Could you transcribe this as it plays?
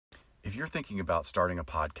If you're thinking about starting a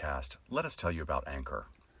podcast, let us tell you about Anchor.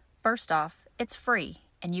 First off, it's free,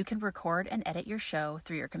 and you can record and edit your show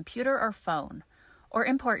through your computer or phone, or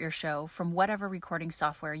import your show from whatever recording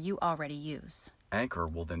software you already use. Anchor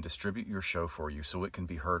will then distribute your show for you so it can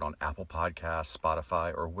be heard on Apple Podcasts,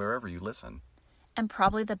 Spotify, or wherever you listen. And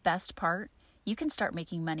probably the best part, you can start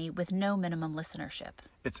making money with no minimum listenership.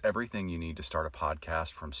 It's everything you need to start a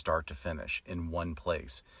podcast from start to finish in one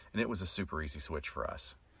place, and it was a super easy switch for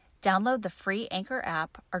us. Download the free Anchor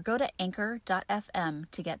app or go to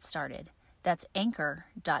anchor.fm to get started. That's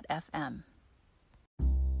anchor.fm.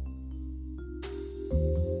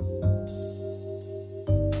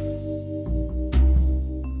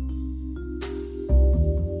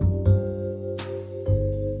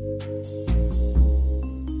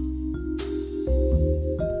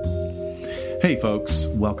 Hey folks,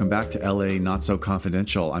 welcome back to LA Not So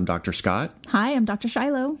Confidential. I'm Dr. Scott. Hi, I'm Dr.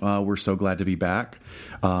 Shiloh. We're so glad to be back.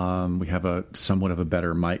 We have a somewhat of a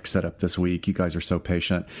better mic set up this week. You guys are so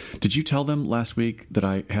patient. Did you tell them last week that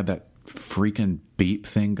I had that freaking beep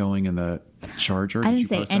thing going in the charger? I didn't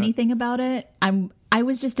say anything about it. I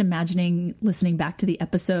was just imagining listening back to the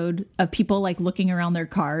episode of people like looking around their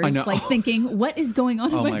cars, like thinking, what is going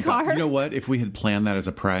on in my car? God. You know what? If we had planned that as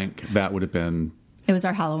a prank, that would have been... It was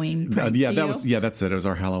our Halloween prank. That's it. It was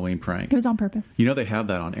our Halloween prank. It was on purpose. You know, they have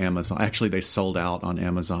that on Amazon. Actually, they sold out on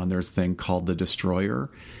Amazon. There's a thing called the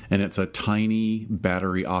Destroyer, and it's a tiny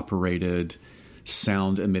battery operated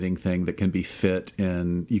sound emitting thing that can be fit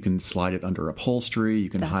in. You can slide it under upholstery.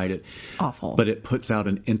 You can hide it. Awful. But it puts out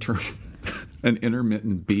an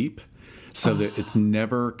intermittent beep. So that it's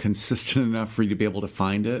never consistent enough for you to be able to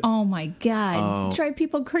find it. Oh, my God. Drive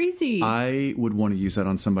people crazy. I would want to use that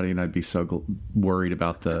on somebody, and I'd be so worried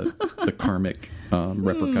about the karmic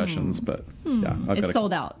repercussions. But, yeah. It's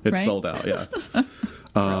sold out, It's right? sold out, yeah.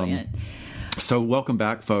 Brilliant. So welcome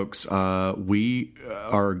back, folks. We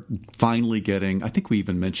are finally getting, I think we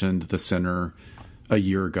even mentioned the center a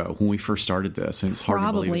year ago when we first started this. And it's hard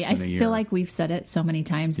to believe it's been a year. I feel like we've said it so many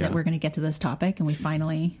times that we're going to get to this topic, and we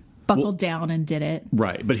finally... buckled down and did it.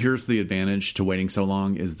 Right. But here's the advantage to waiting so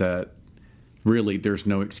long is that really there's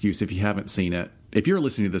no excuse if you haven't seen it. If you're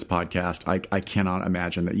listening to this podcast, I cannot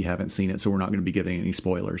imagine that you haven't seen it. So we're not going to be giving any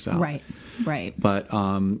spoilers out. Right. But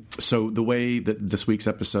so the way that this week's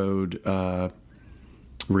episode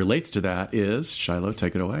relates to that is, Shiloh,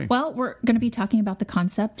 take it away. Well, we're going to be talking about the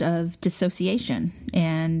concept of dissociation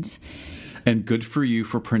And good for you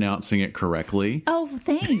for pronouncing it correctly. Oh,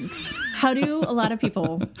 thanks. How do a lot of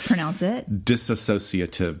people pronounce it?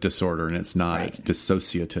 Dissociative disorder, and it's not. Right. It's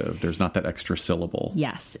dissociative. There's not that extra syllable.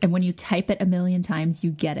 Yes, and when you type it a million times, you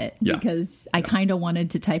get it. Yeah. Because I kind of wanted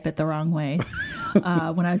to type it the wrong way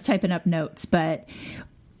when I was typing up notes. But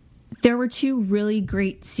there were two really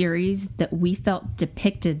great series that we felt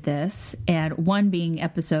depicted this, and one being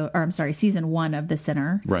season 1 of The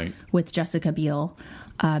Sinner, right, with Jessica Biel.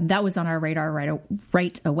 That was on our radar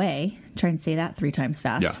right away. Trying to say that 3 times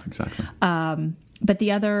fast. Yeah, exactly. But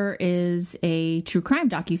the other is a true crime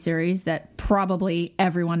docuseries that probably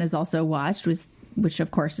everyone has also watched, which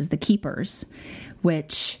of course is The Keepers,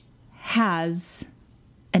 which has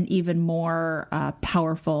an even more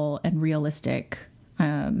powerful and realistic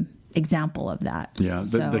example of that. Yeah,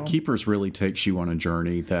 the Keepers really takes you on a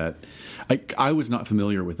journey that I was not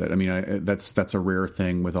familiar with it. I mean, that's a rare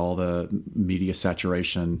thing with all the media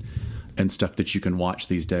saturation and stuff that you can watch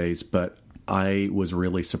these days. But I was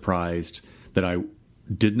really surprised that I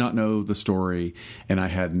did not know the story, and I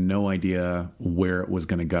had no idea where it was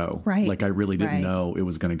going to go. Right. Like I really didn't know it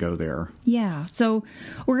was going to go there. Yeah. So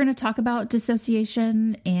we're going to talk about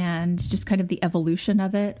dissociation and just kind of the evolution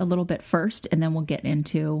of it a little bit first, and then we'll get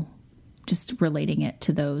into just relating it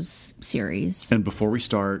to those series. And before we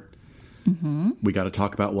start, we got to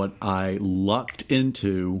talk about what I lucked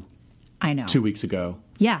into. I know. 2 weeks ago.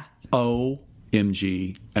 Yeah.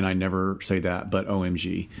 OMG. And I never say that, but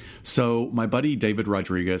OMG. So my buddy David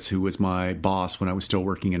Rodriguez, who was my boss when I was still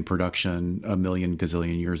working in production a million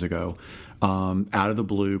gazillion years ago, out of the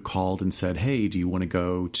blue called and said, hey, do you want to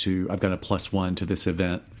go to, I've got a +1 to this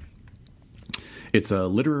event. It's a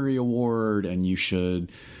literary award and you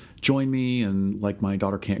should join me. And like, my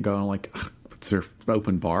daughter can't go. And I'm like, it's their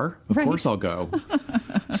open bar. Of course I'll go.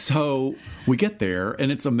 So we get there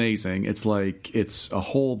and it's amazing. It's like, it's a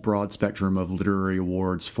whole broad spectrum of literary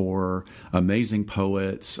awards for amazing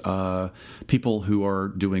poets, people who are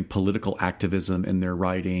doing political activism in their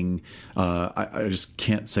writing. I just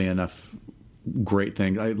can't say enough great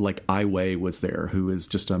things. Like Ai Weiwei was there, who is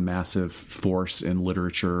just a massive force in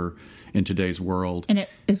literature in today's world. And it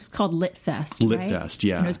was called Lit Fest, right? Lit Fest,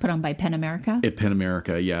 yeah. And it was put on by Pen America? At Pen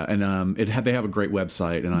America, yeah. And they have a great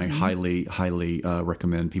website, and I highly, highly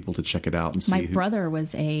recommend people to check it out and see. My brother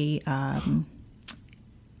was a...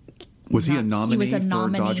 was he a nominee for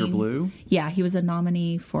Dodger Blue? Yeah, he was a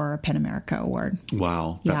nominee for a Pen America Award.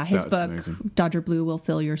 Wow. His that's book, amazing. Dodger Blue Will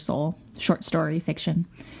Fill Your Soul, short story fiction.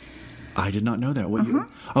 I did not know that.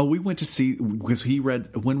 We went to see, because he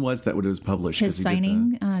read, when was that when it was published? His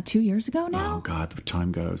signing 2 years ago now? Oh, God, the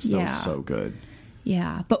time goes. That was so good.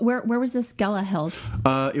 Yeah. But where was this gala held?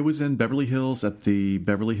 It was in Beverly Hills at the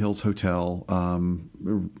Beverly Hills Hotel.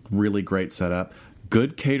 Really great setup.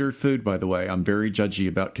 Good catered food, by the way. I'm very judgy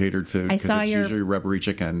about catered food because it's usually rubbery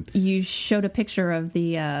chicken. You showed a picture of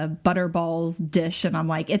the butter balls dish, and I'm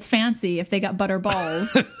like, it's fancy. If they got butter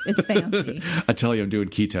balls, it's fancy. I tell you, I'm doing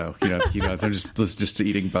keto. So I'm just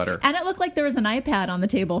eating butter. And it looked like there was an iPad on the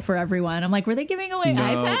table for everyone. I'm like, were they giving away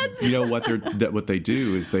iPads? You know what they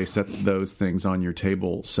do is they set those things on your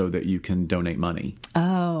table so that you can donate money.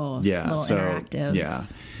 Oh, yeah, it's a little interactive. Yeah.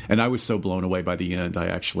 And I was so blown away by the end. I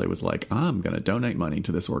actually was like, I'm going to donate money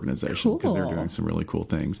to this organization because they're doing some really cool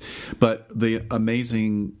things. But the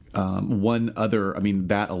amazing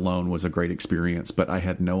that alone was a great experience. But I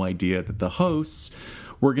had no idea that the hosts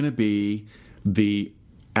were going to be the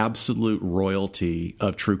absolute royalty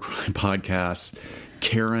of true crime podcasts,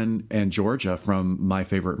 Karen and Georgia from My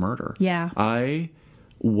Favorite Murder. Yeah. I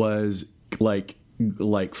was like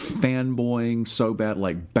fanboying so bad,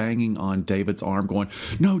 like banging on David's arm going,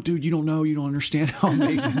 no, dude, you don't know, you don't understand how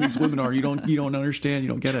amazing these women are. You don't understand, you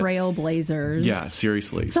don't get it. Trailblazers. Yeah,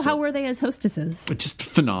 seriously. So how were they as hostesses? Just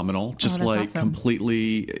phenomenal. Just awesome.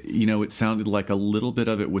 Completely, it sounded like a little bit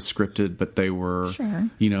of it was scripted, but they were,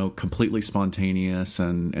 completely spontaneous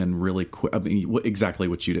and really quick. I mean, exactly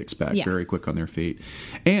what you'd expect. Yeah. Very quick on their feet.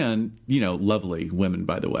 And, lovely women,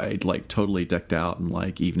 by the way, like totally decked out in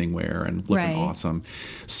like evening wear and looking awesome.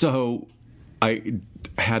 So I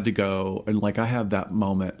had to go, and like I have that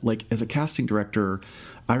moment, like as a casting director,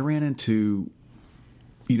 I ran into,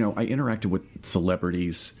 I interacted with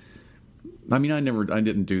celebrities. I mean, I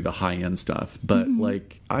didn't do the high end stuff, but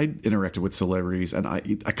like I interacted with celebrities, and I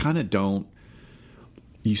kind of don't.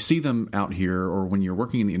 You see them out here, or when you're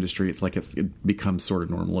working in the industry, it's like it becomes sort of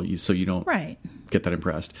normal. So you don't get that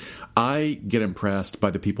impressed. I get impressed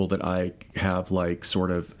by the people that I have like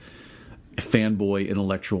sort of fanboy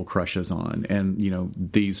intellectual crushes on, and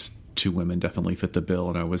these two women definitely fit the bill.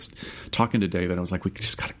 And I was talking to David, I was like, we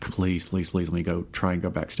just gotta please let me go try and go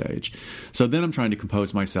backstage. So then I'm trying to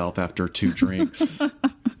compose myself after 2 drinks.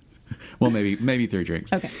 Well, maybe 3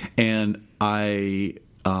 drinks. Okay. And I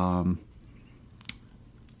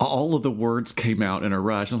all of the words came out in a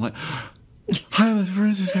rush. I'm like, hi, I'm a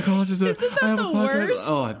forensic psychologist. Isn't that the worst?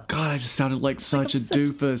 Oh God, I just sounded like such a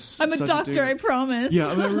doofus. I'm a doctor, I promise. Yeah,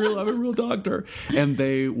 I'm a real doctor. And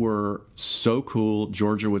they were so cool.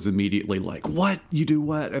 Georgia was immediately like, "What? You do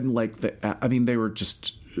what?" And like, they were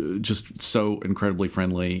just so incredibly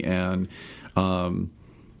friendly. And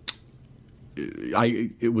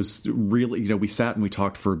it was really, we sat and we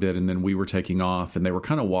talked for a bit, and then we were taking off, and they were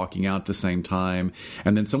kind of walking out at the same time,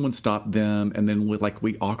 and then someone stopped them, and then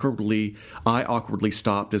I awkwardly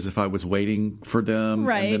stopped as if I was waiting for them,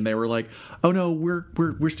 right? And then they were like, "Oh no,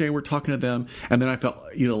 we're staying, we're talking to them," and then I felt,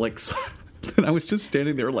 and I was just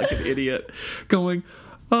standing there like an idiot, going,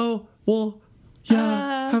 "Oh well,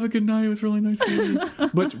 yeah, have a good night. It was really nice to meet you,"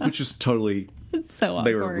 which is totally. It's so awkward.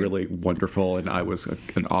 They were really wonderful, and I was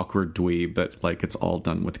an awkward dweeb, but like it's all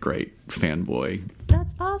done with great fanboy.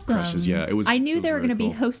 That's awesome. Crushes. Yeah, it was. I knew they were going to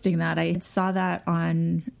cool. be hosting that. I saw that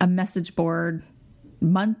on a message board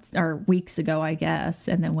months or weeks ago, I guess.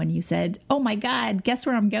 And then when you said, "Oh my God, guess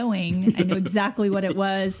where I'm going?" I knew exactly what it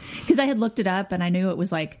was, because I had looked it up, and I knew it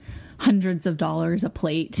was like hundreds of dollars a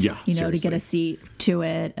plate. Yeah, to get a seat to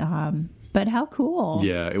it. But how cool.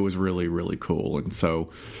 Yeah, it was really, really cool. And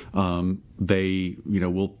so they,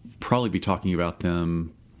 we'll probably be talking about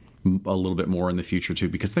them a little bit more in the future too,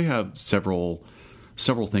 because they have several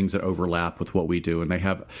things that overlap with what we do. And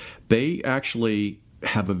they actually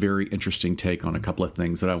have a very interesting take on a couple of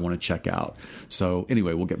things that I want to check out. So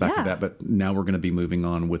anyway, we'll get back to that. But now we're going to be moving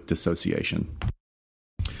on with Dissociation.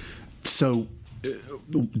 So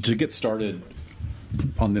to get started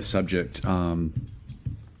on this subject,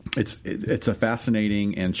 it's a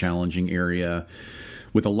fascinating and challenging area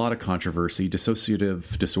with a lot of controversy.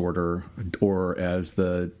 Dissociative disorder, or as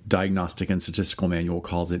the Diagnostic and Statistical Manual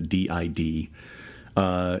calls it, DID,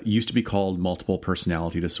 used to be called multiple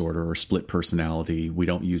personality disorder or split personality. We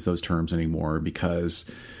don't use those terms anymore because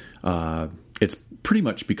it's pretty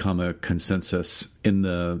much become a consensus in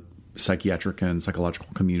the psychiatric and psychological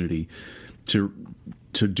community to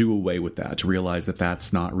do away with that, to realize that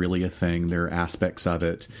that's not really a thing. There are aspects of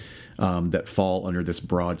it that fall under this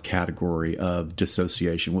broad category of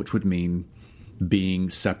dissociation, which would mean being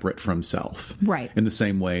separate from self. Right. In the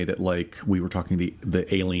same way that, like, we were talking,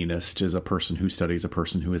 the alienist is a person who studies a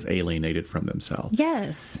person who is alienated from themselves.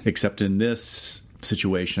 Yes. Except in this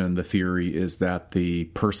situation, the theory is that the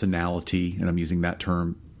personality, and I'm using that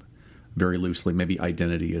term very loosely, maybe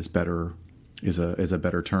identity is better, is a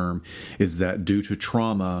better term, is that due to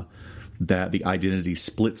trauma, that the identity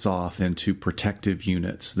splits off into protective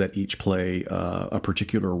units that each play a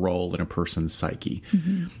particular role in a person's psyche.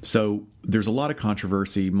 Mm-hmm. So there's a lot of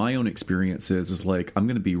controversy. My own experience is like, I'm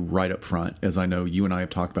going to be right up front, as I know you and I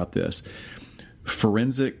have talked about this.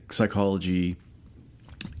 Forensic psychology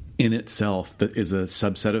in itself that is a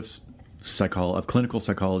subset of clinical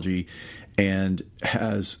psychology and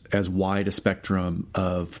has as wide a spectrum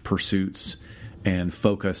of pursuits and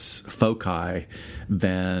foci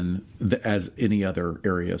than as any other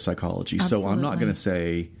area of psychology. Absolutely. So I'm not going to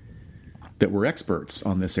say that we're experts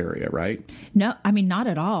on this area, right? No, I mean, not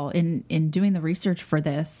at all. In doing the research for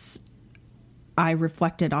this, I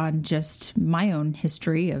reflected on just my own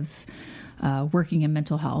history of working in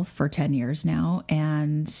mental health for 10 years now.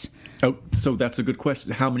 And so that's a good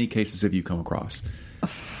question. How many cases have you come across?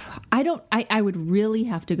 I would really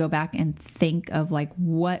have to go back and think of like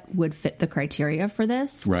what would fit the criteria for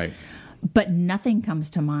this. Right. But nothing comes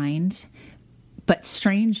to mind. But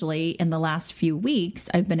strangely, in the last few weeks,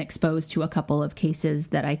 I've been exposed to a couple of cases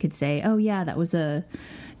that I could say, oh yeah, that was a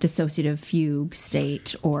dissociative fugue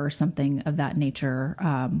state or something of that nature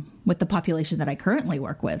with the population that I currently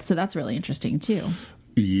work with. So that's really interesting too.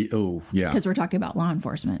 Yeah. Because we're talking about law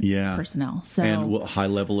enforcement personnel. So, and high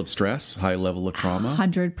level of stress, high level of trauma.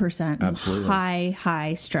 100%. Absolutely.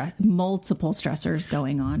 High stress, multiple stressors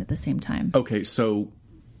going on at the same time. Okay. So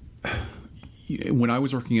when I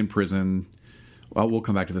was working in prison, we'll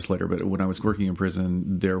come back to this later, but when I was working in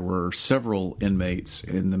prison, there were several inmates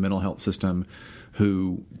in the mental health system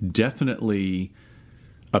who definitely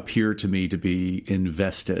appeared to me to be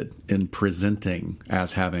invested in presenting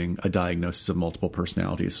as having a diagnosis of multiple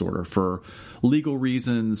personality disorder for legal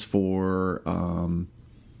reasons, for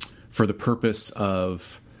the purpose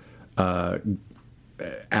of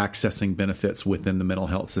accessing benefits within the mental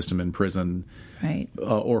health system in prison, right?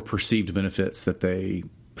 Or perceived benefits that they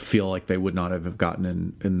feel like they would not have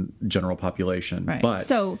gotten in general population. Right. But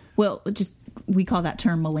so, we call that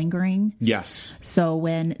term malingering. Yes. So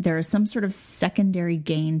when there is some sort of secondary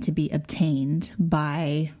gain to be obtained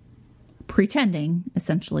by pretending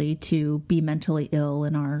essentially to be mentally ill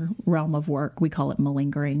in our realm of work, we call it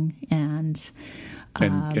malingering. And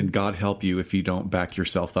God help you if you don't back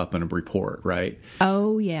yourself up in a report, right?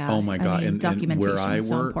 Oh yeah. Oh my God. And documentation where I is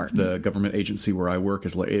so work, important. the government agency where I work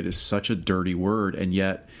it is such a dirty word, and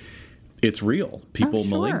yet it's real. People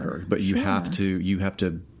malinger, but you have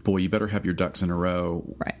to. Boy, you better have your ducks in a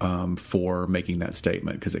row for making that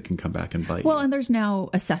statement, because it can come back and bite you. Well, and there's now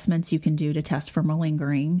assessments you can do to test for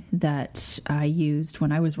malingering that I used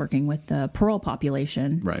when I was working with the parole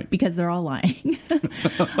population, right? Because they're all lying.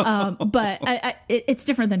 But it's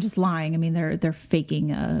different than just lying. I mean, they're faking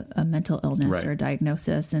a mental illness or a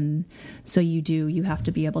diagnosis, and so you have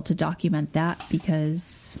to be able to document that,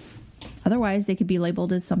 because otherwise they could be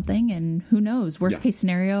labeled as something, and who knows? Worst case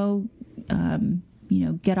scenario.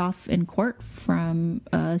 Get off in court from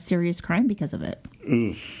a serious crime because of it,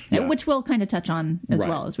 which we'll kind of touch on as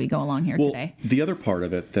well as we go along here today. The other part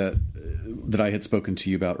of it that I had spoken to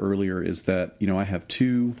you about earlier is that, I have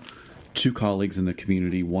two colleagues in the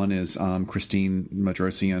community. One is Christine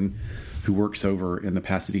Madrosian, who works over in the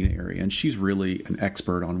Pasadena area, and she's really an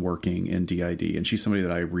expert on working in DID, and she's somebody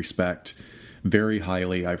that I respect very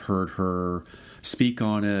highly. I've heard her speak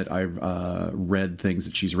on it. I've read things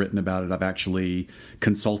that she's written about it. I've actually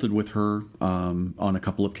consulted with her on a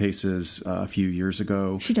couple of cases a few years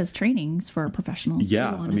ago. She does trainings for professionals.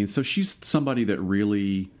 Yeah, so she's somebody that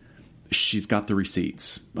really, she's got the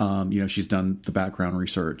receipts. She's done the background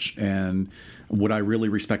research. And what I really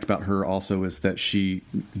respect about her also is that she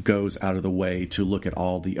goes out of the way to look at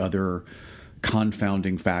all the other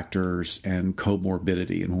confounding factors and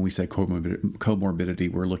comorbidity. And when we say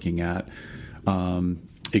comorbidity, we're looking at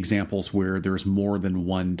examples where there's more than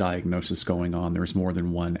one diagnosis going on. There's more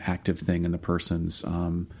than one active thing in the person's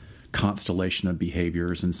constellation of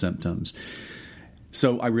behaviors and symptoms.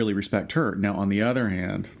 So I really respect her. Now, on the other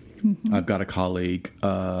hand, I've got a colleague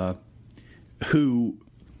who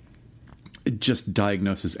just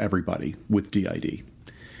diagnoses everybody with DID.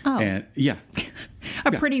 Oh. And yeah.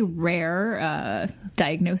 a pretty rare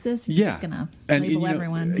diagnosis. You're just going to label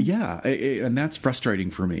everyone. Yeah, and that's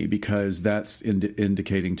frustrating for me because that's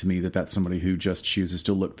indicating to me that that's somebody who just chooses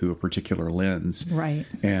to look through a particular lens. Right.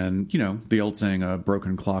 And, the old saying, a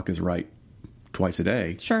broken clock is right twice a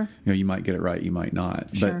day. Sure. You might get it right, you might not.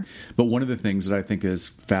 Sure. But one of the things that I think is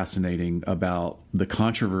fascinating about the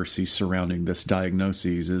controversy surrounding this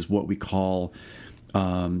diagnosis is what we call,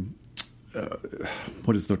 what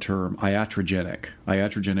is the term? Iatrogenic.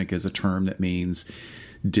 Iatrogenic is a term that means,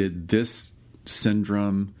 did this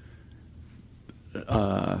syndrome,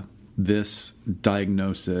 this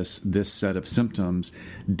diagnosis, this set of symptoms,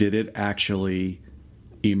 did it actually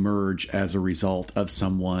emerge as a result of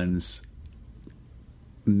someone's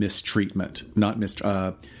mistreatment, not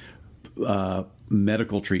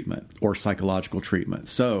medical treatment or psychological treatment.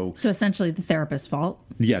 So essentially the therapist's fault.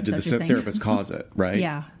 Yeah, did the therapist cause it, right?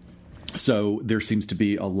 Yeah. So there seems to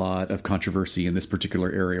be a lot of controversy in this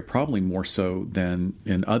particular area, probably more so than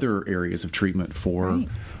in other areas of treatment for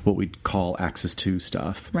what we call Axis 2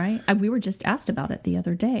 stuff. Right. We were just asked about it the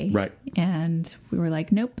other day. Right. And we were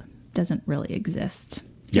like, nope, doesn't really exist.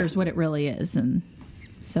 Here's what it really is. And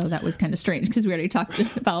so that was kind of strange because we already talked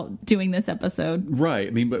about doing this episode. Right.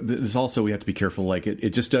 I mean, but it's also, we have to be careful. Like it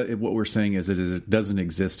just, what we're saying is it doesn't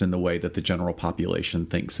exist in the way that the general population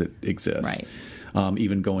thinks it exists. Right.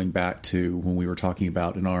 Even going back to when we were talking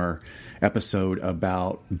about in our episode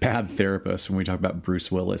about bad therapists, when we talked about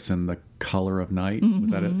Bruce Willis and The Color of Night,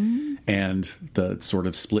 was that it? And the sort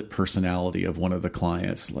of split personality of one of the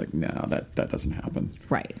clients, like, no, that doesn't happen.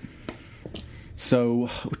 Right. So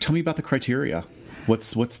tell me about the criteria.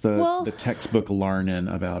 What's the textbook learning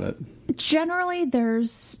about it? Generally,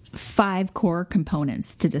 there's 5 core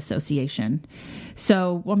components to dissociation.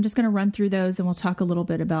 So I'm just going to run through those and we'll talk a little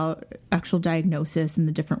bit about actual diagnosis and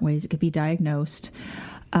the different ways it could be diagnosed.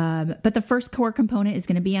 But the first core component is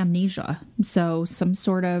going to be amnesia. So some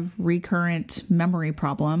sort of recurrent memory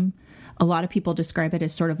problem. A lot of people describe it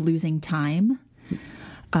as sort of losing time.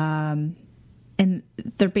 And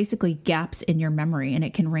they're basically gaps in your memory, and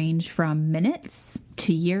it can range from minutes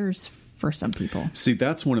to years for some people. See,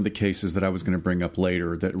 that's one of the cases that I was going to bring up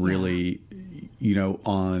later that really,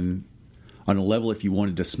 on a level, if you want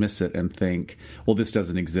to dismiss it and think, well, this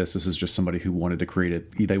doesn't exist, this is just somebody who wanted to create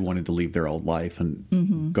it. They wanted to leave their old life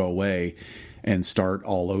and go away and start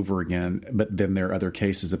all over again. But then there are other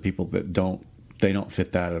cases of people that don't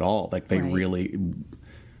fit that at all. Like they really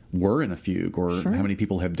were in a fugue, or how many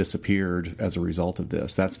people have disappeared as a result of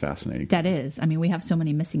this. That's fascinating. That is. I mean, we have so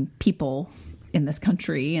many missing people in this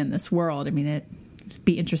country and this world. I mean, it'd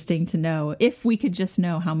be interesting to know if we could just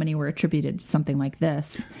know how many were attributed to something like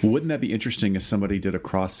this. Wouldn't that be interesting if somebody did a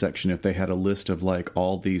cross section, if they had a list of like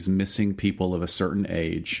all these missing people of a certain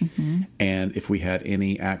age, and if we had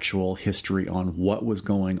any actual history on what was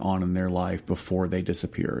going on in their life before they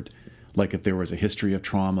disappeared? Like if there was a history of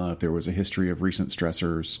trauma, if there was a history of recent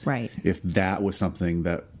stressors, if that was something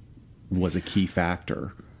that was a key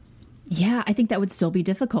factor. Yeah, I think that would still be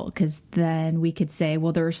difficult because then we could say,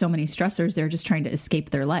 well, there are so many stressors, they're just trying to escape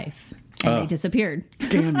their life. And they disappeared.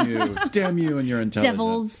 Damn you. Damn you and your intelligence.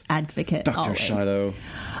 Devil's advocate. Dr. Shiloh.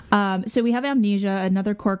 So we have amnesia.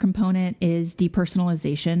 Another core component is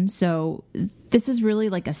depersonalization. So this is really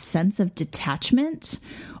like a sense of detachment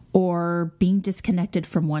or being disconnected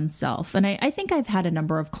from oneself. And I think I've had a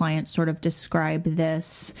number of clients sort of describe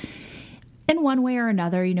this in one way or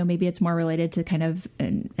another. Maybe it's more related to kind of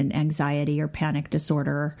an anxiety or panic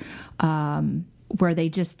disorder, where they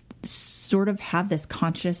just sort of have this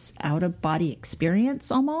conscious out-of-body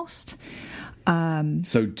experience almost. So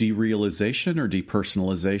derealization or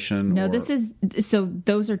depersonalization? No, so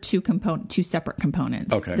those are two separate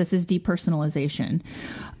components. Okay. This is depersonalization.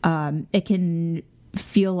 It can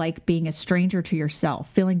feel like being a stranger to yourself,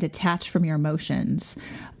 feeling detached from your emotions,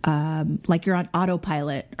 like you're on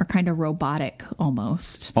autopilot or kind of robotic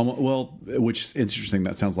almost. Well, which is interesting.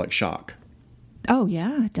 That sounds like shock. Oh,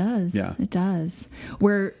 yeah, it does. Yeah. It does.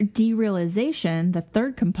 Where derealization, the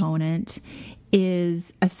third component,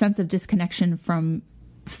 is a sense of disconnection from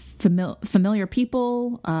familiar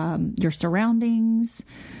people, your surroundings.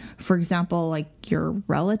 For example, like your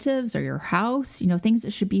relatives or your house, things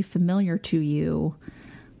that should be familiar to you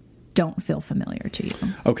don't feel familiar to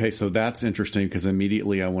you. Okay, so that's interesting because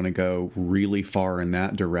immediately I want to go really far in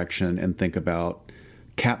that direction and think about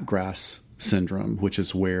Capgras syndrome, which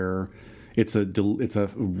is where it's a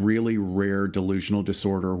really rare delusional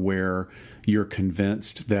disorder where you're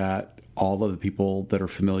convinced that all of the people that are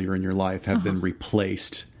familiar in your life have been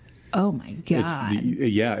replaced. Oh my God.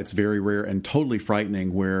 It's very rare and totally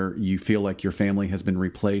frightening where you feel like your family has been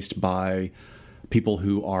replaced by people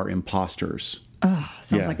who are imposters.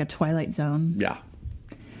 Sounds like a Twilight Zone. Yeah.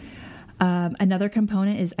 Another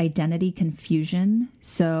component is identity confusion.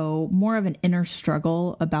 So more of an inner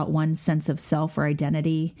struggle about one's sense of self or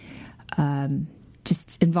identity.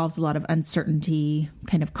 Just involves a lot of uncertainty,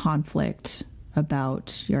 kind of conflict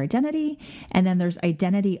about your identity. And then there's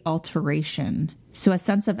identity alteration. So a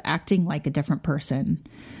sense of acting like a different person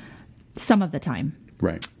some of the time.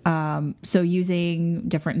 Right. So using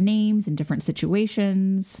different names in different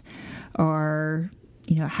situations, or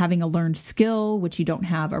having a learned skill, which you don't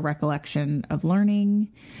have a recollection of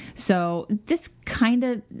learning. So this kind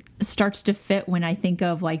of starts to fit when I think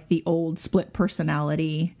of like the old split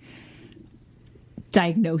personality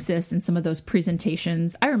diagnosis and some of those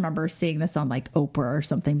presentations. I remember seeing this on like Oprah or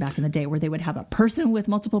something back in the day, where they would have a person with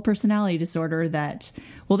multiple personality disorder that,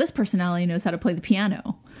 well, this personality knows how to play the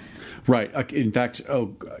piano. Right. In fact,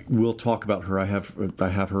 we'll talk about her. I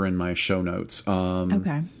have her in my show notes.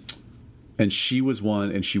 Okay. And she was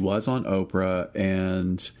one, and she was on Oprah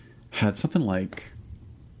and had something like,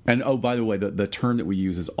 and by the way, the term that we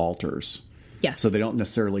use is alters. Yes. So they don't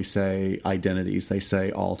necessarily say identities, they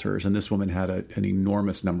say alters. And this woman had an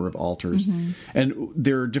enormous number of alters. Mm-hmm. And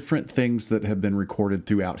there are different things that have been recorded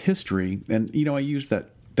throughout history. And, I use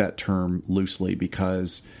that term loosely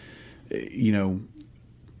because,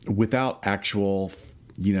 without actual,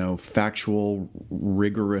 factual,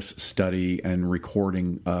 rigorous study and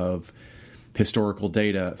recording of historical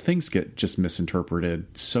data, things get just misinterpreted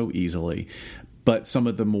so easily. But some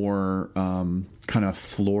of the more kind of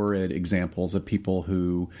florid examples of people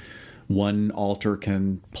who one alter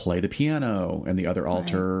can play the piano and the other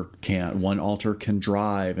alter can't. One alter can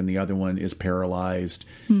drive and the other one is paralyzed,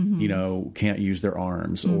 can't use their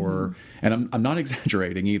arms. Or, and I'm not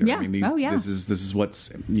exaggerating either. Yeah. I mean, this is what's,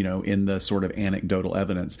 in the sort of anecdotal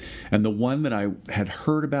evidence. And the one that I had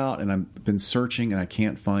heard about and I've been searching and I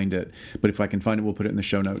can't find it, but if I can find it, we'll put it in the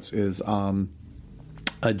show notes, is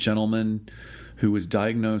a gentleman who was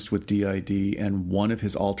diagnosed with DID, and one of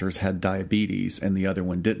his alters had diabetes and the other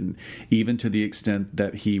one didn't, even to the extent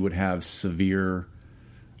that he would have severe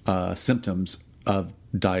symptoms of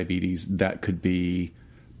diabetes that could be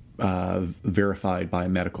verified by a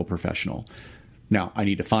medical professional. Now, I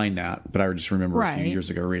need to find that, but I just remember a few years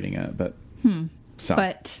ago reading it. But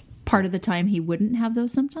But part of the time he wouldn't have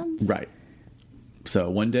those symptoms? Right. So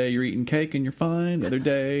one day you're eating cake and you're fine. The other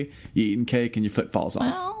day you're eating cake and your foot falls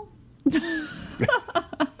off. Well...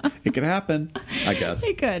 It could happen, I guess.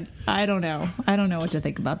 It could. I don't know what to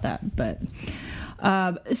think about that. But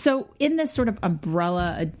so in this sort of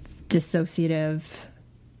umbrella dissociative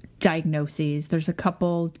diagnoses, there's a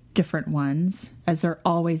couple different ones, as there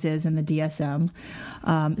always is in the DSM.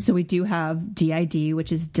 So we do have DID,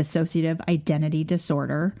 which is dissociative identity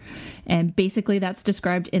disorder. And basically that's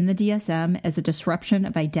described in the DSM as a disruption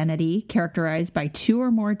of identity characterized by two or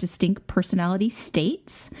more distinct personality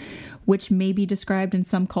states, which may be described in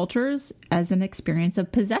some cultures as an experience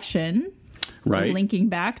of possession. Right. Linking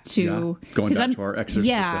back to... Yeah. Going back to our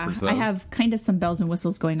exorcist episode. I have kind of some bells and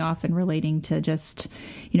whistles going off and relating to just,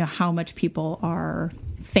 how much people are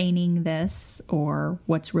feigning this or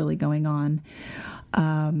what's really going on.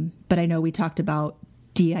 But I know we talked about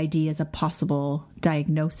DID as a possible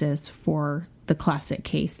diagnosis for the classic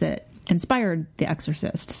case that inspired The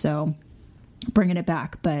Exorcist. So bringing it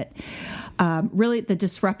back. But really the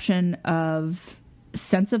disruption of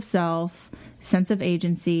sense of self, sense of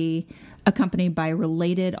agency, accompanied by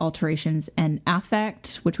related alterations and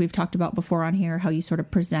affect, which we've talked about before on here, how you sort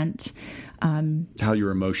of present. How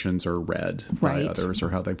your emotions are read by others or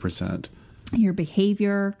how they present. Your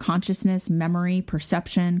behavior, consciousness, memory,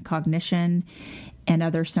 perception, cognition, and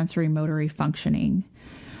other sensory motory functioning.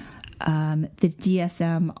 The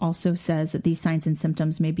DSM also says that these signs and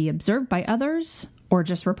symptoms may be observed by others or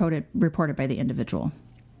just reported by the individual.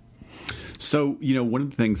 So, one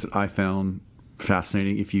of the things that I found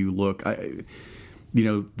fascinating, if you look, the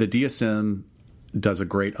DSM does a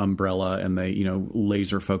great umbrella and they,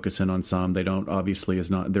 laser focus in on some. They don't, obviously,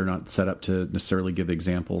 they're not set up to necessarily give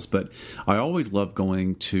examples, but I always love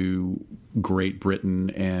going to Great Britain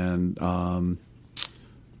and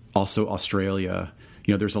also Australia.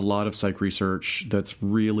 There's a lot of psych research that's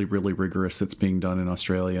really, really rigorous that's being done in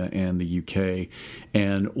Australia and the UK.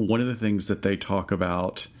 And one of the things that they talk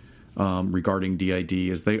about regarding DID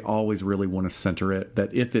is they always really want to center it,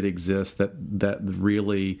 that if it exists, that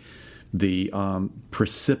really the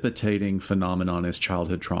precipitating phenomenon is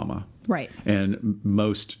childhood trauma. Right. And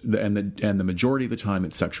the majority of the time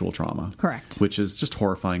it's sexual trauma. Correct. Which is just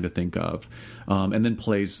horrifying to think of. And then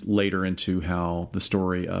plays later into how the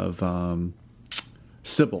story of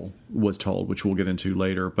Sybil was told, which we'll get into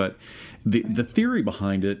later. But the theory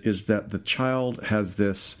behind it is that the child has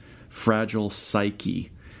this fragile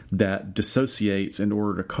psyche that dissociates in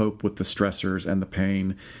order to cope with the stressors and the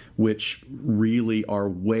pain, which really are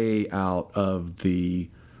way out of the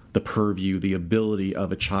purview, the ability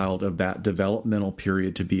of a child of that developmental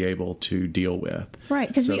period to be able to deal with. Right,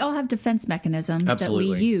 because we all have defense mechanisms absolutely.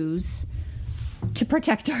 that we use to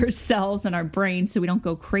protect ourselves and our brain so we don't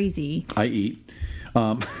go crazy. I eat.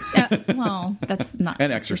 Well, that's not...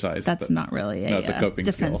 and exercise. That's not really a coping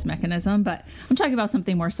defense skill. mechanism, but I'm talking about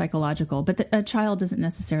something more psychological. But a child doesn't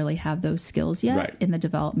necessarily have those skills yet in the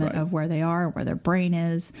development of where they are, where their brain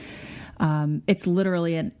is. It's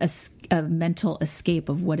literally a mental escape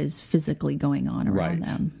of what is physically going on around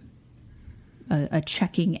them. A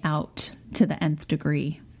checking out to the nth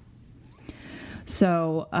degree.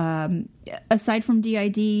 So aside from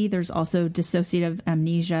DID, there's also dissociative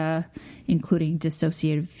amnesia, including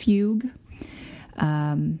dissociative fugue.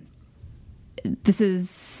 This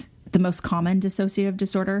is the most common dissociative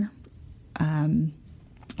disorder.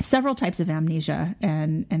 Several types of amnesia,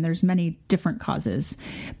 and there's many different causes.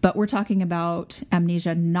 But we're talking about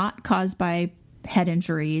amnesia not caused by head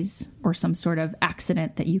injuries or some sort of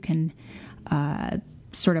accident that you can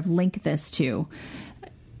sort of link this to.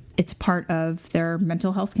 It's part of their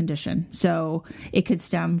mental health condition. So it could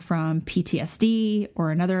stem from PTSD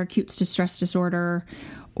or another acute distress disorder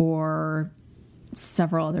or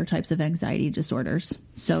several other types of anxiety disorders.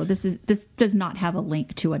 So this does not have a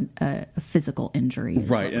link to a physical injury.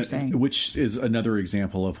 Right. Which is another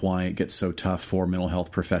example of why it gets so tough for mental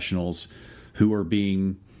health professionals who are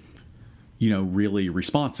being, really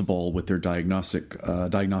responsible with their diagnostic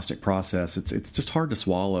process. It's just hard to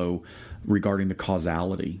swallow regarding the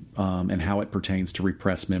causality and how it pertains to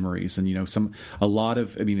repressed memories. And,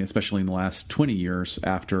 especially in the last 20 years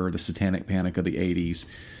after the satanic panic of the 80s,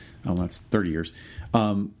 that's 30 years,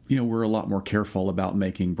 we're a lot more careful about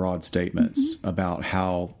making broad statements about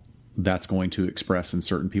how that's going to express in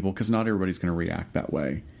certain people, because not everybody's going to react that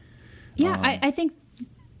way. Yeah, I think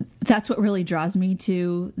that's what really draws me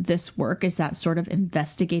to this work, is that sort of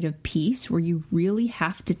investigative piece where you really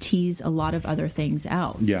have to tease a lot of other things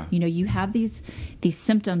out. Yeah. You have these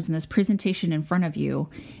symptoms and this presentation in front of you,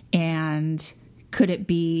 and could it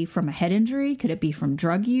be from a head injury? Could it be from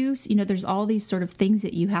drug use? There's all these sort of things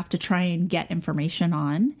that you have to try and get information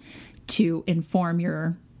on to inform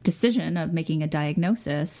your decision of making a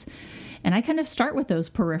diagnosis. And I kind of start with those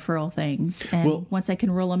peripheral things. And once I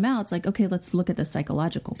can rule them out, it's like, okay, let's look at the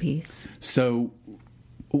psychological piece. So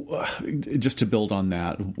just to build on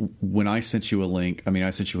that, when I sent you a link, I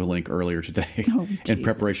sent you a link earlier today in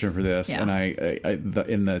preparation for this. Yeah. And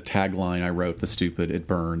in the tagline, I wrote "The Stupid, It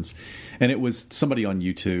Burns." And it was somebody on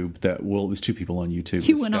YouTube it was two people on YouTube.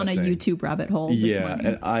 You went on a YouTube rabbit hole.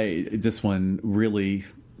 And this one really...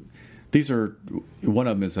 one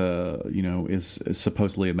of them is is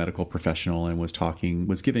supposedly a medical professional and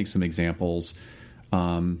was giving some examples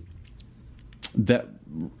that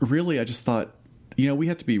really, I just thought, we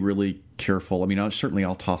have to be really careful.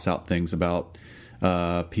 I'll toss out things about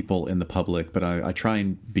people in the public, but I try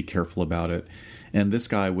and be careful about it. And this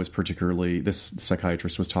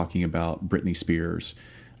psychiatrist was talking about Britney Spears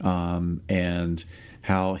and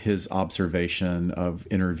how his observation of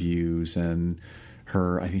interviews and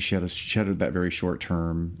I think she had that very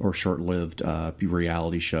short-lived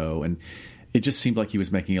reality show, and it just seemed like he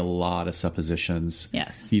was making a lot of suppositions.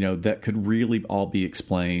 Yes, that could really all be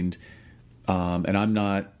explained. And I'm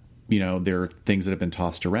not, there are things that have been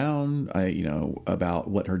tossed around, about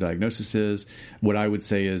what her diagnosis is. What I would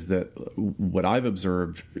say is that what I've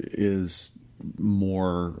observed is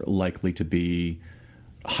more likely to be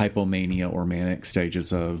hypomania or manic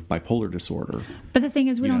stages of bipolar disorder. But the thing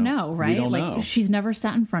is, we don't know, right? We don't know. She's never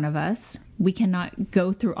sat in front of us. We cannot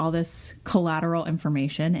go through all this collateral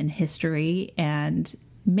information and history and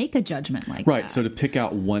make a judgment like that. Right. So to pick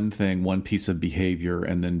out one piece of behavior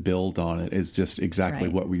and then build on it is just exactly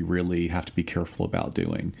what we really have to be careful about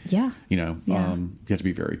doing. Yeah. You have to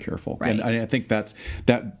be very careful. Right. And I think that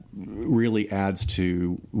really adds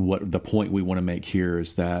to what the point we want to make here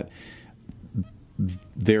is that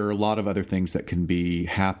there are a lot of other things that can be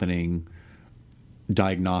happening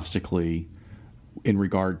diagnostically in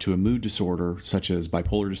regard to a mood disorder, such as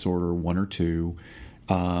bipolar disorder 1 or 2,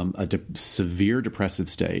 severe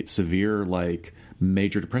depressive state,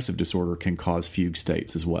 major depressive disorder can cause fugue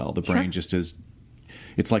states as well. The brain just is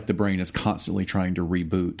it's like the brain is constantly trying to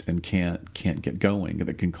reboot and can't get going.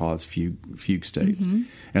 That can cause fugue states.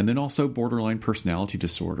 And then also borderline personality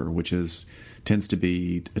disorder, which tends to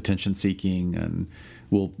be attention seeking, and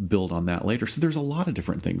we'll build on that later. So there's a lot of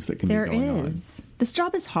different things that can be going on. There is. This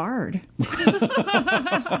job is hard.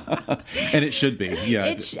 And it should be. Yeah,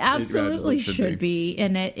 it absolutely should be.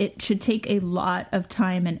 And it should take a lot of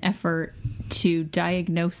time and effort to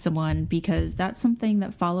diagnose someone, because that's something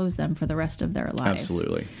that follows them for the rest of their life.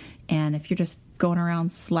 Absolutely. And if you're just going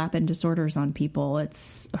around slapping disorders on people,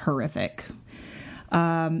 it's horrific.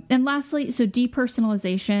 And lastly, so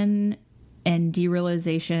depersonalization and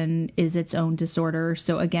derealization is its own disorder.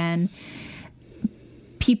 So again,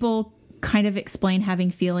 people kind of explain having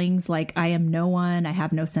feelings like, I am no one, I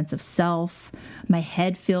have no sense of self, my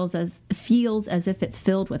head feels as if it's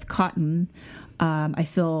filled with cotton. I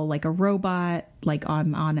feel like a robot, like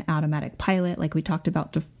I'm on automatic pilot, like we talked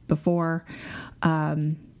about before.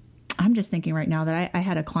 I'm just thinking right now that I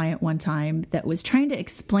had a client one time that was trying to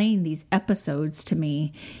explain these episodes to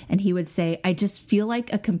me, and he would say, I just feel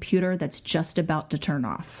like a computer that's just about to turn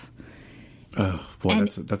off. Oh, boy,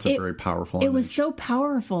 that's a very powerful image. It was so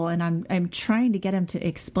powerful, and I'm trying to get him to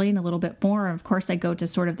explain a little bit more. Of course, I go to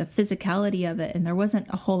sort of the physicality of it, and there wasn't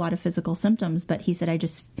a whole lot of physical symptoms, but he said, I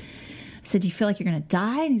said, do you feel like you're going to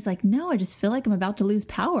die? And he's like, no, I just feel like I'm about to lose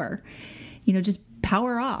power. Just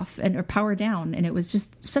power off or power down. And it was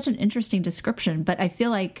just such an interesting description. But I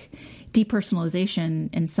feel like depersonalization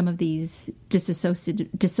and some of these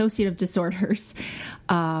dissociative disorders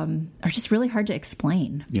are just really hard to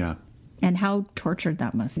explain. Yeah. And how tortured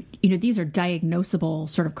that must. These are diagnosable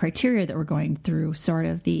sort of criteria that we're going through, sort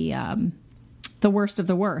of the worst of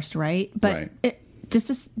the worst, right? But right.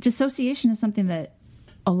 Dissociation is something that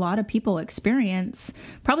a lot of people experience,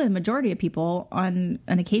 probably the majority of people, on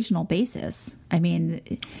an occasional basis. I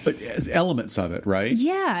mean, but elements of it, right?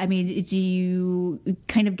 Yeah. I mean, do you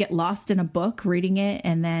kind of get lost in a book reading it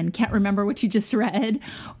and then can't remember what you just read,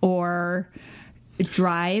 or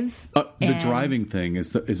drive? The driving thing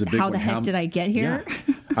is a big one. How the heck did I get here?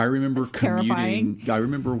 Yeah. I remember commuting. Terrifying. I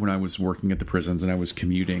remember when I was working at the prisons and I was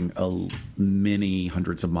commuting many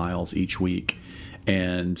hundreds of miles each week,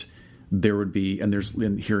 and there would be,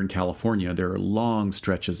 here in California, there are long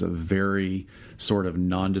stretches of very sort of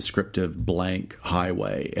nondescriptive blank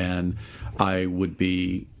highway. And I would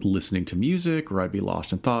be listening to music, or I'd be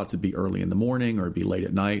lost in thoughts. It'd be early in the morning, or it'd be late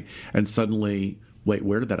at night. And suddenly, wait,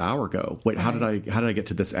 where did that hour go? Wait, how did I get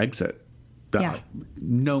to this exit?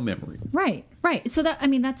 No memory. Right. So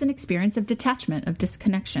that's an experience of detachment, of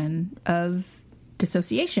disconnection, of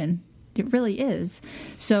dissociation. It really is.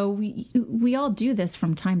 So we all do this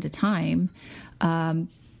from time to time,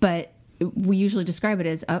 but we usually describe it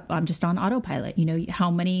as, I'm just on autopilot.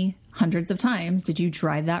 How many hundreds of times did you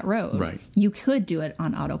drive that road? Right. You could do it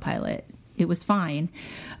on autopilot. It was fine,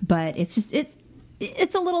 but it's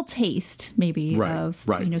a little taste maybe of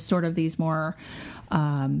sort of these more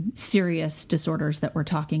serious disorders that we're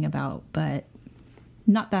talking about, but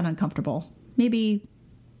not that uncomfortable. Maybe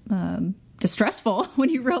distressful when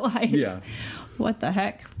you realize what the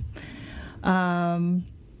heck. I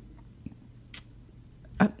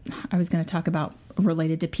was going to talk about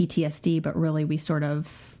related to PTSD, but really we sort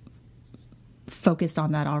of focused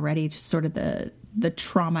on that already, just sort of the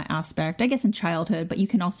trauma aspect, I guess, in childhood, but you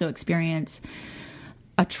can also experience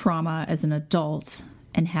a trauma as an adult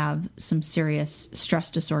and have some serious stress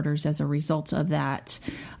disorders as a result of that.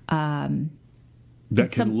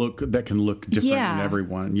 That can look different in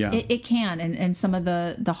everyone. Yeah, it can. And some of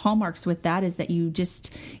the hallmarks with that is that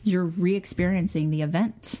you're re-experiencing the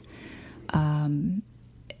event in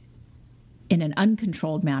an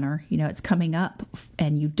uncontrolled manner. It's coming up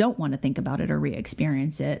and you don't want to think about it or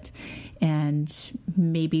re-experience it. And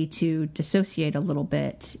maybe to dissociate a little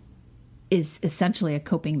bit is essentially a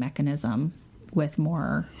coping mechanism with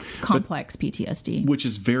more complex PTSD. Which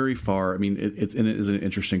is very far. I mean, it is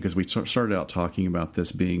interesting because we started out talking about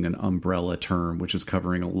this being an umbrella term, which is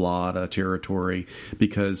covering a lot of territory,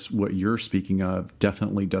 because what you're speaking of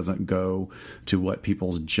definitely doesn't go to what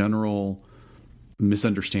people's general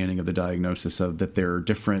misunderstanding of the diagnosis of that there are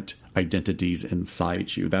different identities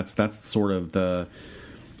inside you. That's sort of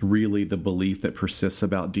really the belief that persists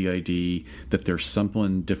about DID, that there's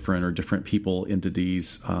someone different or different people,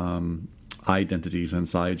 entities, identities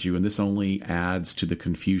inside you, and this only adds to the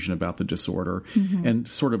confusion about the disorder, and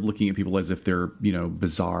sort of looking at people as if they're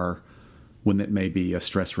bizarre when it may be a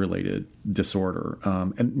stress-related disorder.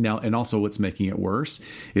 And also what's making it worse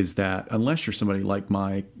is that unless you're somebody like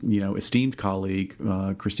my esteemed colleague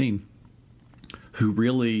Christine, who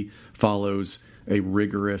really follows a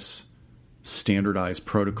rigorous standardized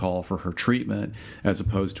protocol for her treatment, as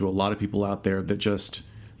opposed to a lot of people out there that just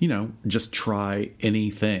try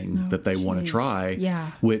anything that they want to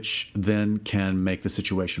try, which then can make the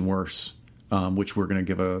situation worse, which we're going to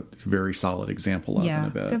give a very solid example of in a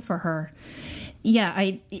bit. Good for her.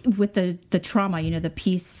 Yeah, with the trauma, the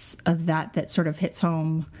piece of that sort of hits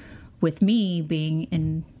home with me being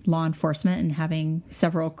in law enforcement and having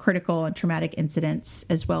several critical and traumatic incidents,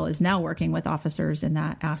 as well as now working with officers in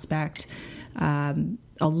that aspect. A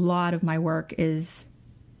lot of my work is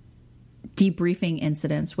debriefing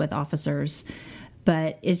incidents with officers,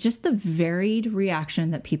 but it's just the varied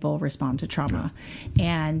reaction that people respond to trauma.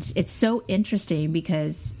 And it's so interesting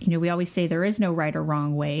because, we always say there is no right or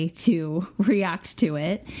wrong way to react to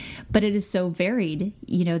it, but it is so varied.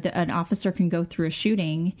 That an officer can go through a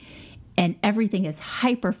shooting and everything is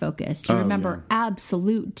hyper-focused. You remember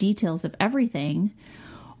absolute details of everything.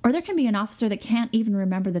 Or there can be an officer that can't even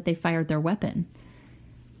remember that they fired their weapon.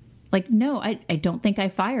 Like, no, I don't think I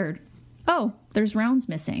fired. Oh, there's rounds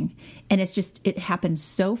missing. And it happens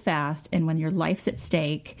so fast. And when your life's at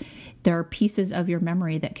stake, there are pieces of your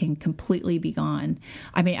memory that can completely be gone.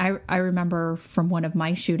 I mean, I remember from one of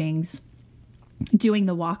my shootings doing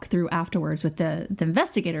the walkthrough afterwards with the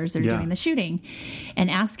investigators that are doing the shooting and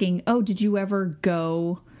asking, oh, did you ever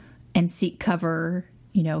go and seek cover,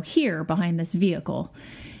 here behind this vehicle?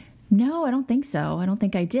 No, I don't think so. I don't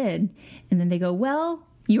think I did. And then they go, well,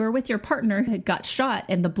 you were with your partner who got shot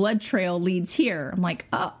and the blood trail leads here. I'm like,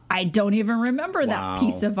 oh, I don't even remember that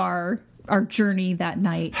piece of our journey that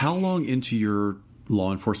night. How long into your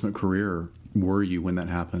law enforcement career were you when that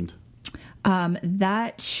happened?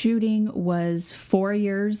 That shooting was 4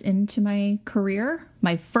 years into my career.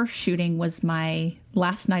 My first shooting was my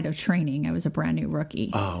last night of training. I was a brand new rookie.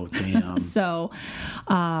 Oh, damn. So,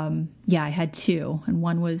 I had two, and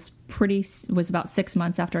one was about 6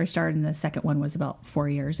 months after I started, and the second one was about 4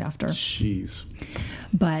 years after. Jeez.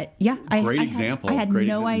 But yeah, great example. I had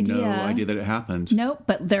no idea. No idea that it happened. Nope.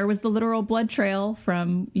 But there was the literal blood trail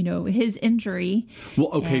from, his injury. Well,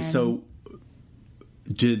 okay. So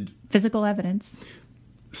did physical evidence.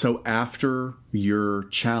 So after you're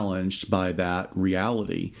challenged by that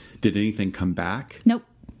reality, did anything come back? Nope.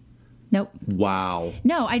 Wow.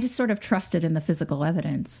 No, I just sort of trusted in the physical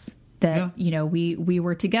evidence that, we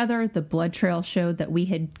were together. The blood trail showed that we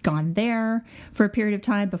had gone there for a period of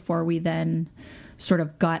time before we then sort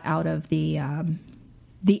of got out of the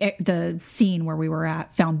scene where we were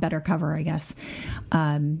at, found better cover, I guess,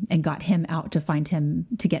 and got him out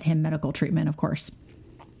to get him medical treatment, of course.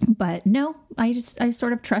 But no, I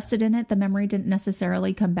sort of trusted in it. The memory didn't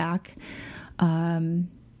necessarily come back.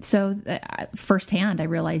 So firsthand, I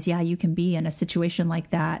realized, you can be in a situation like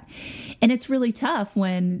that. And it's really tough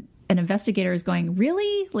when an investigator is going,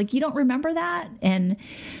 really? Like, you don't remember that? And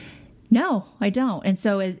no, I don't. And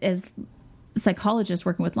so as psychologists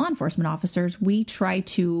working with law enforcement officers, we try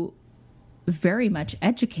to very much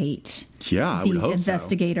educate these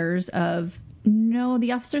investigators of, no,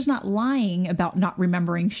 the officer's not lying about not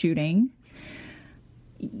remembering shooting.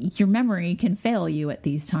 Your memory can fail you at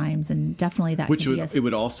these times, and definitely that it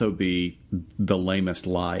would also be the lamest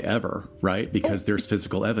lie ever, right? Because there's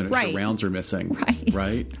physical evidence. Your rounds are missing.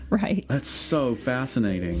 Right. That's so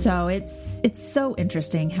fascinating. So it's so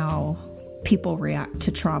interesting how people react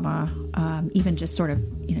to trauma, even just sort of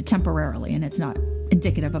temporarily, and it's not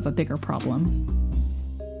indicative of a bigger problem.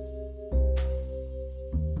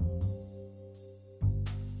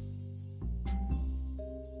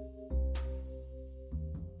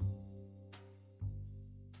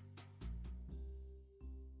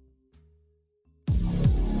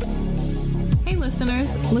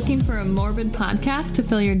 Listeners, looking for a morbid podcast to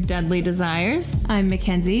fill your deadly desires? I'm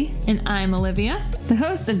Mackenzie. And I'm Olivia, the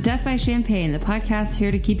host of Death by Champagne, the podcast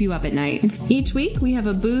here to keep you up at night. Each week, we have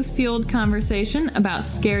a booze-fueled conversation about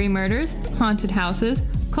scary murders, haunted houses,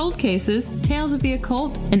 cold cases, tales of the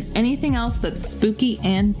occult, and anything else that's spooky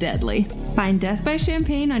and deadly. Find Death by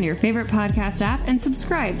Champagne on your favorite podcast app and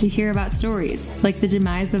subscribe to hear about stories like the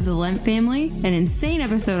demise of the Lemp family, an insane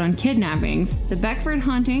episode on kidnappings, the Beckford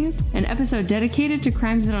hauntings, an episode dedicated to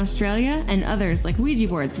crimes in Australia, and others like Ouija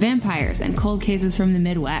boards, vampires, and cold cases from the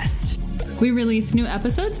Midwest. We release new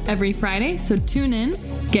episodes every Friday, so tune in,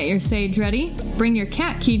 get your sage ready, bring your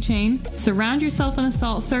cat keychain, surround yourself in a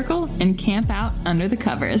salt circle, and camp out under the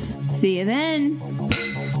covers. See you then!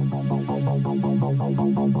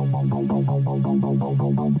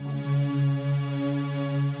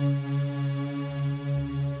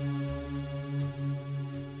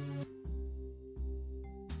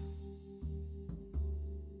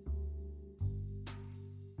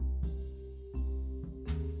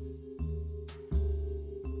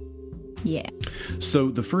 Yeah. So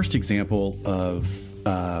the first example of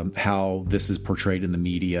how this is portrayed in the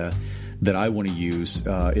media that I want to use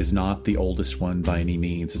is not the oldest one by any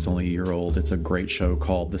means. It's only a year old. It's a great show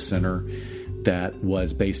called The Sinner that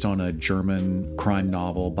was based on a German crime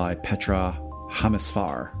novel by Petra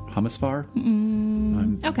Hammesfahr. Hammesfahr?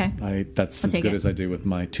 Okay. That's I'll as take good it. as I do with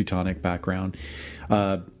my Teutonic background.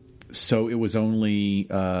 So it was only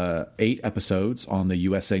 8 episodes on the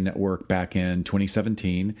USA Network back in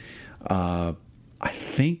 2017. I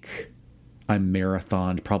think I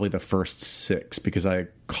marathoned probably the first 6 because I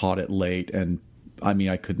caught it late, and I mean,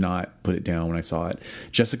 I could not put it down when I saw it.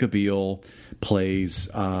 Jessica Biel plays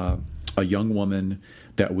a young woman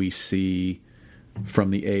that we see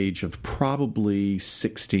from the age of probably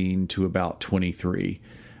 16 to about 23.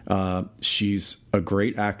 She's a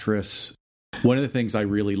great actress. One of the things I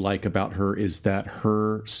really like about her is that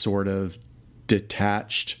her sort of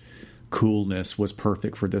detached coolness was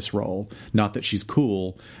perfect for this role. Not that she's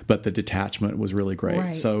cool, but the detachment was really great.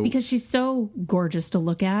 Right. So because she's so gorgeous to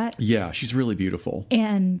look at. yeah, she's really beautiful.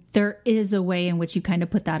 And there is a way in which you kind of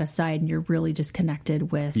put that aside and you're really just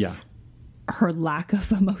connected with her lack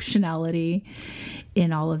of emotionality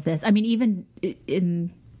in all of this. I mean, even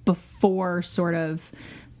in before sort of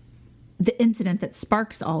the incident that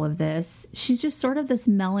sparks all of this, she's just sort of this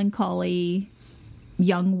melancholy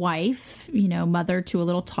young wife, you know, mother to a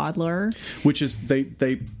little toddler. Which is they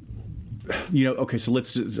you know, okay, so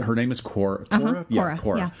her name is Cora. Cora? Cora,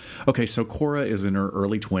 Cora. yeah. Okay, so Cora is in her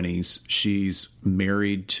early 20s. She's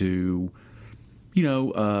married to, you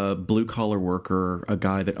know, a blue collar worker, a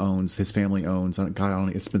guy that his family owns.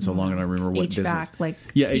 God, it's been so long, and I remember what HVAC, business. like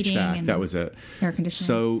yeah, heating HVAC. and That was it. air conditioning.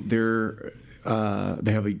 So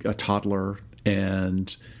they have a toddler,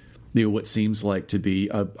 and you know what seems like to be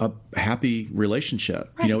a happy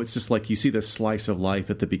relationship. Right. You know, it's just like you see this slice of life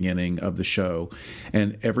at the beginning of the show,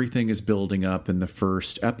 and everything is building up in the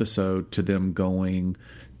first episode to them going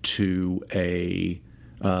to a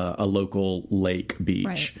local lake beach.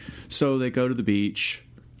 Right. So they go to the beach.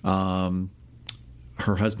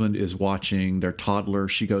 Her husband is watching their toddler.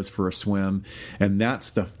 She goes for a swim. And that's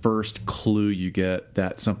the first clue you get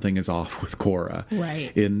that something is off with Cora.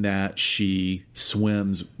 Right. In that she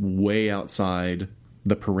swims way outside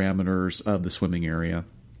the parameters of the swimming area.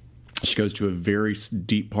 She goes to a very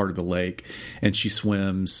deep part of the lake, and she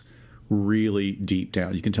swims really deep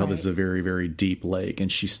down. You can tell this is a very, very deep lake.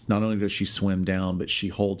 And not only does she swim down, but she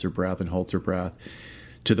holds her breath and holds her breath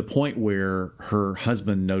to the point where her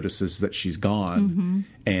husband notices that she's gone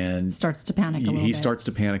and starts to panic a little bit. He starts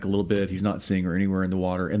to panic a little bit. He's not seeing her anywhere in the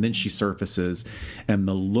water. And then she surfaces, and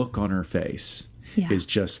the look on her face is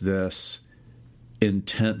just this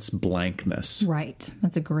intense blankness. Right.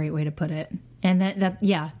 That's a great way to put it. And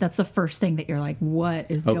that's the first thing that you're like,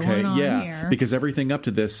 what is going on here? Because everything up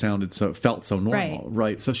to this felt so normal,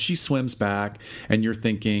 right? So she swims back, and you're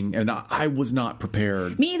thinking, and I was not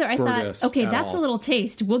prepared. Me either. I thought, okay, that's a little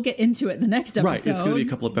taste. We'll get into it in the next episode. Right, it's going to be a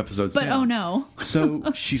couple of episodes but down. Oh no.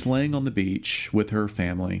 So she's laying on the beach with her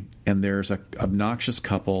family, and there's a obnoxious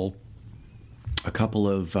couple, a couple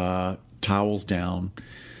of towels down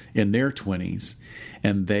in their 20s,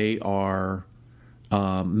 and they are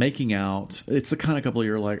making out. It's the kind of couple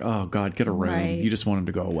you're like, oh God, get a room. Right. You just want them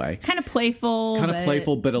to go away. Kind of playful,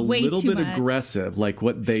 but a little bit much. aggressive. Like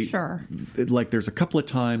what they, like there's a couple of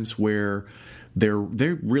times where they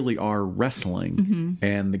really are wrestling,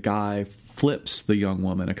 and the guy flips the young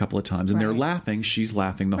woman a couple of times, and they're laughing. She's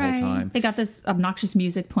laughing the whole time. They got this obnoxious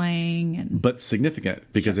music playing, but significant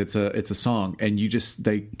because it's a song, and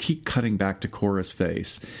they keep cutting back to Cora's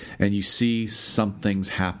face, and you see something's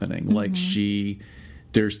happening. Like she's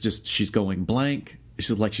going blank. It's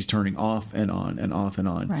just like she's turning off and on and off and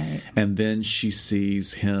on. Right. And then she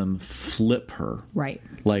sees him flip her. Right.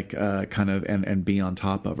 Like kind of and be on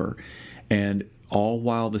top of her. And all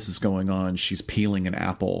while this is going on, she's peeling an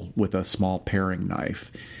apple with a small paring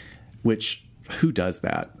knife, which who does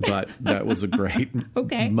that? But that was a great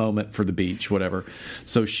moment for the beach, whatever.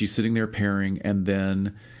 So she's sitting there paring, and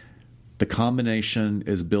then the combination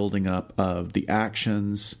is building up of the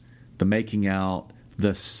actions, the making out,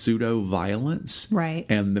 the pseudo-violence, right,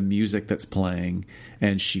 and the music that's playing.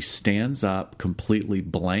 And she stands up completely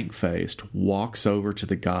blank-faced, walks over to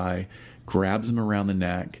the guy, grabs him around the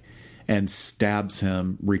neck, and stabs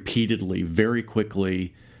him repeatedly, very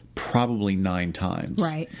quickly, probably 9 times.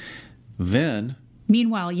 Right. Then...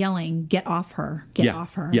 meanwhile, yelling, get off her, get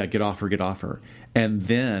off her. Yeah, get off her, get off her. And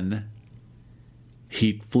then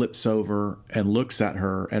he flips over and looks at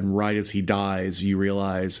her, and right as he dies, you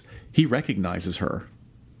realize he recognizes her.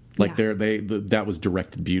 Like that was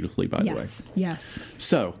directed beautifully, by the way. Yes.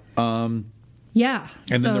 So, Yeah.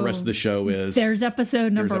 And then the rest of the show is... There's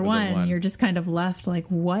episode number episode one. You're just kind of left like,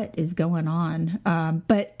 what is going on?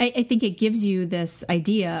 But I think it gives you this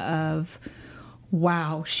idea of,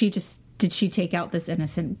 wow, did she take out this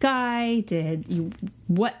innocent guy?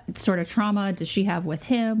 What sort of trauma does she have with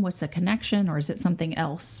him? What's the connection? Or is it something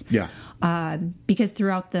else? Yeah. Because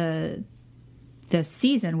throughout the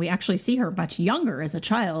season, we actually see her much younger as a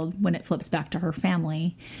child when it flips back to her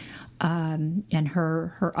family and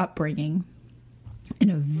her upbringing in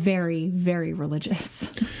a very, very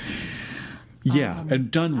religious. Yeah, and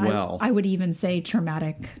done well. I would even say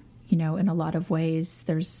traumatic, in a lot of ways.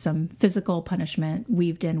 There's some physical punishment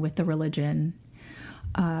weaved in with the religion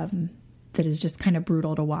that is just kind of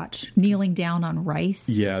brutal to watch. Kneeling down on rice,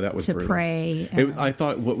 that was to brutal. Pray. I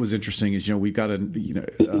thought what was interesting is, we got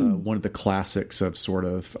one of the classics of sort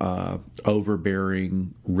of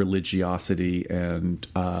overbearing religiosity and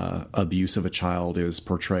abuse of a child is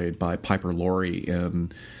portrayed by Piper Laurie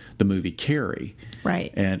in the movie Carrie.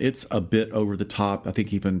 Right. And it's a bit over the top. I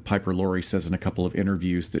think even Piper Laurie says in a couple of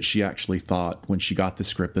interviews that she actually thought when she got the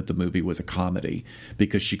script that the movie was a comedy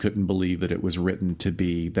because she couldn't believe that it was written to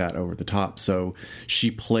be that over the top. So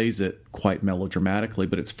she plays it quite melodramatically,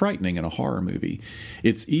 but it's frightening in a horror movie.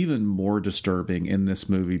 It's even more disturbing in this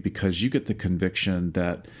movie because you get the conviction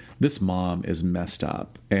that this mom is messed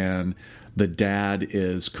up and the dad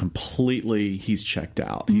is he's checked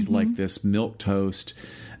out. He's like this milquetoast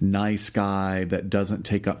nice guy that doesn't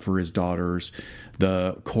take up for his daughters.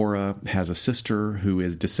 Cora has a sister who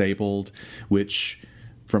is disabled, which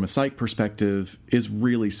from a psych perspective is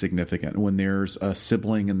really significant. When there's a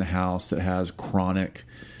sibling in the house that has chronic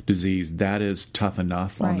disease, that is tough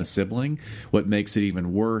enough on the sibling. What makes it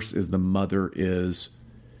even worse is the mother is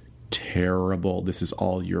terrible. This is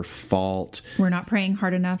all your fault. We're not praying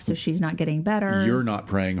hard enough, so she's not getting better. You're not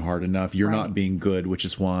praying hard enough. You're not being good, which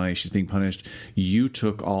is why she's being punished. You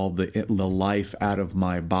took all the life out of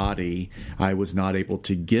my body. I was not able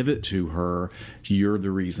to give it to her. You're the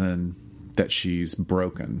reason that she's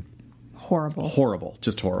broken. Horrible.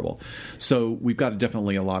 Just horrible. So we've got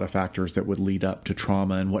definitely a lot of factors that would lead up to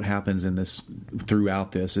trauma. And what happens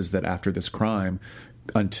throughout this is that after this crime,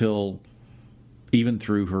 even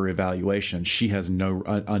through her evaluation, she has no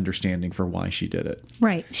understanding for why she did it.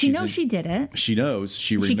 Right. She knows she did it. She knows.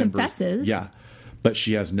 She remembers. She confesses. Yeah. But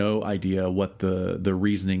she has no idea what the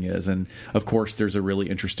reasoning is. And, of course, there's a really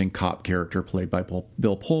interesting cop character played by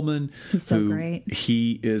Bill Pullman. He's so great.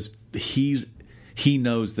 He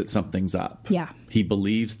knows that something's up. Yeah. He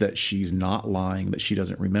believes that she's not lying, that she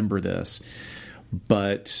doesn't remember this.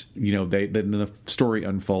 But, then the story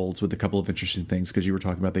unfolds with a couple of interesting things because you were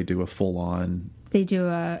talking about they do a full-on... They do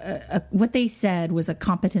what they said was a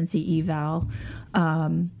competency eval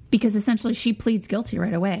because essentially she pleads guilty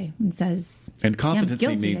right away and says, and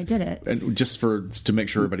competency means, I did it. And just to make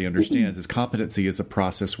sure everybody understands, is competency is a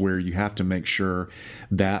process where you have to make sure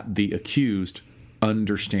that the accused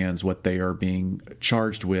understands what they are being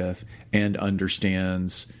charged with and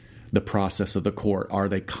understands the process of the court. Are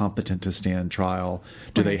they competent to stand trial?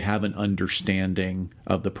 Do they have an understanding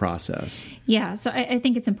of the process? Yeah, so I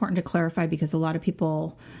think it's important to clarify because a lot of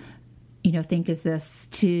people, think, is this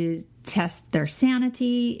to test their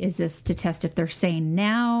sanity? Is this to test if they're sane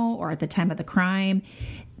now or at the time of the crime?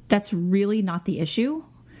 That's really not the issue.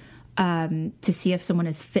 To see if someone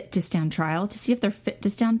is fit to stand trial, to see if they're fit to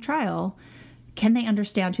stand trial, can they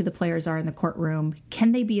understand who the players are in the courtroom?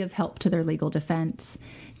 Can they be of help to their legal defense?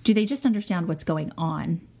 Do they just understand what's going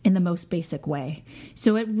on in the most basic way?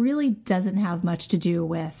 So it really doesn't have much to do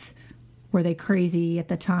with were they crazy at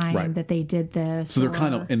the time that they did this. So they're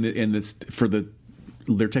kind of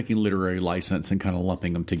they're taking literary license and kind of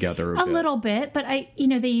lumping them together a little bit. But they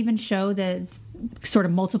even show the sort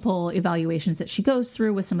of multiple evaluations that she goes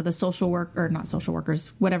through with some of the not social workers,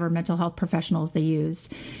 whatever mental health professionals they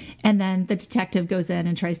used. And then the detective goes in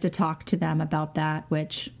and tries to talk to them about that,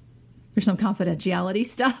 which there's some confidentiality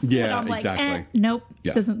stuff. Yeah, I'm like, exactly. Nope,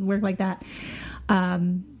 doesn't work like that.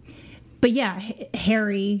 But yeah,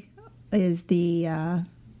 Harry is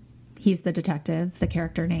he's the detective, the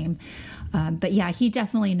character name. But yeah, he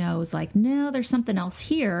definitely knows, like, no, there's something else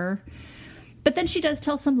here. But then she does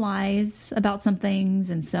tell some lies about some things,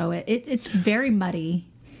 and so it's very muddy.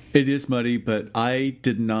 It is muddy, but I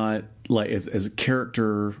did not, like, as a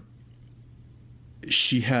character,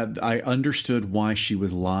 I understood why she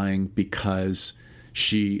was lying because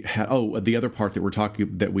she had, the other part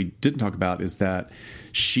that we didn't talk about is that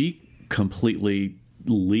she completely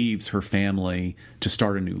leaves her family to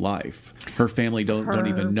start a new life. Her family don't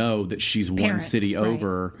even know that she's one city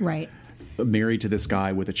over. Right. married to this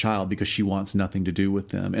guy with a child because she wants nothing to do with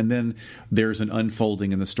them. And then there's an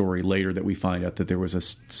unfolding in the story later that we find out that there was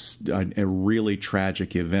a really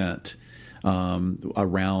tragic event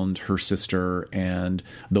around her sister, and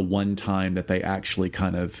the one time that they actually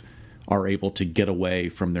kind of are able to get away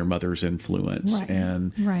from their mother's influence. Right.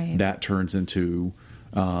 And that turns into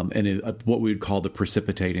what we would call the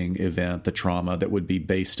precipitating event, the trauma that would be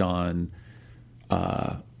based on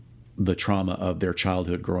the trauma of their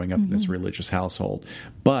childhood growing up in this religious household.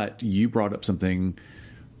 But you brought up something,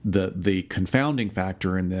 the confounding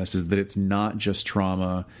factor in this is that it's not just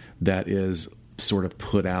trauma that is sort of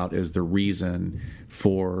put out as the reason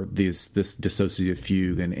for this dissociative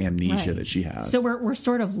fugue and amnesia that she has. So we're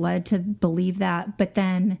sort of led to believe that, but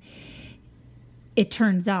then it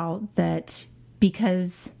turns out that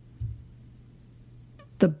because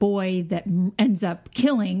the boy that ends up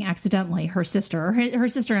killing accidentally her sister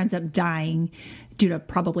ends up dying due to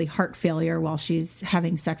probably heart failure while she's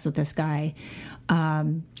having sex with this guy.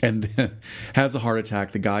 And then has a heart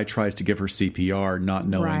attack. The guy tries to give her CPR, not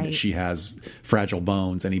knowing that she has fragile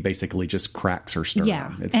bones, and he basically just cracks her sternum.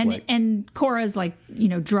 Yeah. It's and Cora's like,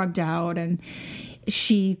 drugged out, and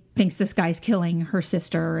she thinks this guy's killing her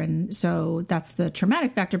sister. And so that's the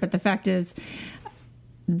traumatic factor. But the fact is,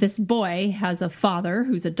 this boy has a father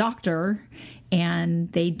who's a doctor, and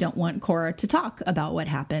they don't want Cora to talk about what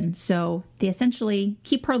happened. So they essentially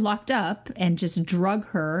keep her locked up and just drug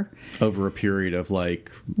her over a period of like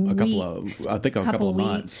a couple of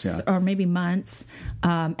months, or maybe months,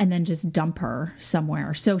 and then just dump her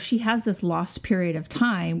somewhere. So she has this lost period of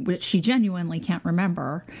time, which she genuinely can't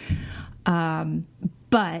remember.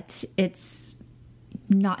 But it's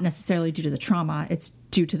not necessarily due to the trauma. It's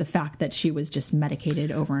due to the fact that she was just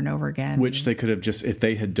medicated over and over again. Which they could have just, if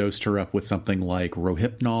they had dosed her up with something like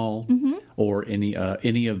Rohypnol or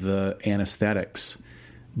any of the anesthetics,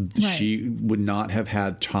 she would not have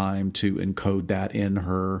had time to encode that in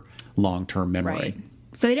her long-term memory. Right.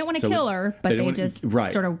 So they didn't want to kill her, but they just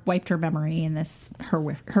sort of wiped her memory in this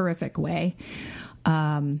horrific way.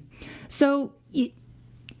 So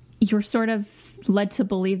you're sort of led to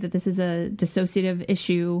believe that this is a dissociative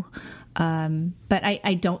issue. But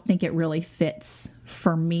I don't think it really fits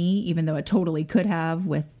for me, even though it totally could have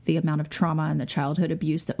with the amount of trauma and the childhood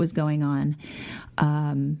abuse that was going on.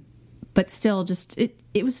 But still,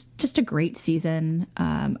 it was just a great season.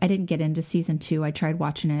 I didn't get into season 2. I tried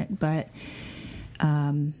watching it, but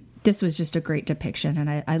this was just a great depiction.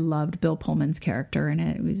 And I loved Bill Pullman's character in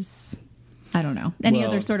it. It was, I don't know. Any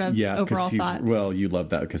other sort of overall thoughts? Well, you love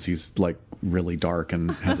that because he's like really dark and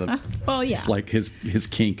has a it's like his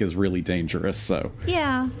kink is really dangerous. So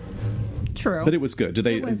yeah, true. But it was good.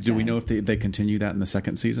 Do we know if they continue that in the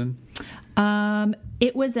second season?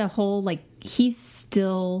 It was a whole he's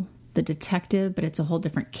still the detective, but it's a whole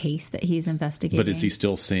different case that he's investigating. But is he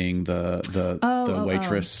still seeing the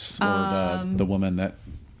waitress or the woman that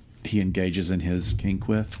he engages in his kink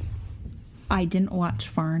with? I didn't watch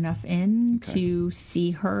far enough in to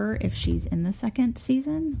see her if she's in the second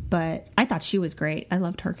season, but I thought she was great. I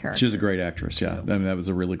loved her character. She's a great actress, yeah. I mean, that was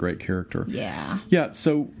a really great character. Yeah. Yeah,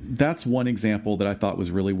 so that's one example that I thought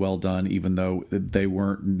was really well done, even though they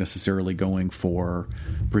weren't necessarily going for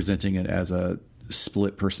presenting it as a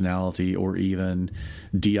split personality or even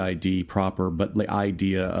DID proper, but the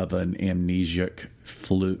idea of an amnesiac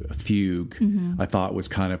fugue, I thought was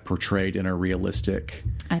kind of portrayed in a realistic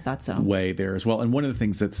way there as well. And one of the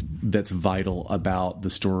things that's vital about the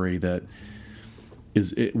story that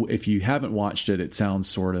is, if you haven't watched it, it sounds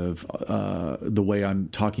sort of the way I'm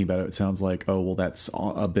talking about it sounds like, oh, well, that's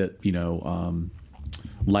a bit,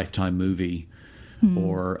 Lifetime movie.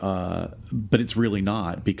 But it's really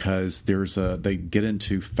not, because they get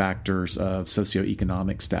into factors of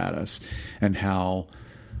socioeconomic status and how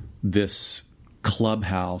this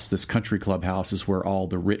country clubhouse is where all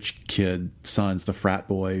the rich kid sons, the frat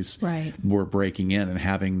boys, were breaking in and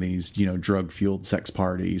having these, drug-fueled sex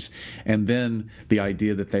parties. And then the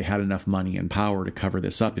idea that they had enough money and power to cover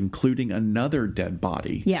this up, including another dead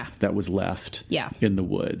body that was left in the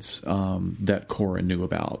woods that Cora knew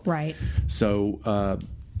about. Right. So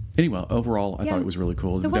anyway, overall, I thought it was really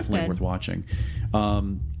cool. It was definitely worth watching.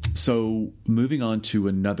 So moving on to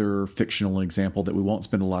another fictional example that we won't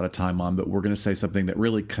spend a lot of time on, but we're going to say something that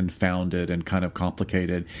really confounded and kind of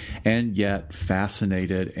complicated and yet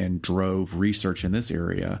fascinated and drove research in this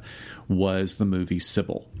area, was the movie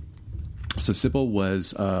Sybil. So Sybil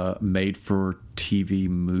was a made-for-TV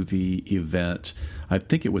movie event. I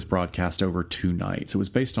think it was broadcast over 2 nights. It was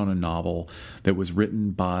based on a novel that was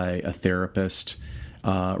written by a therapist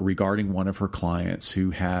regarding one of her clients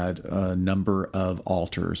who had a number of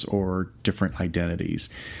alters or different identities.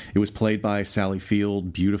 It was played by Sally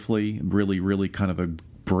Field beautifully, really, really kind of a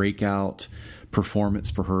breakout performance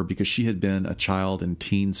for her because she had been a child and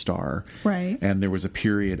teen star. Right. And there was a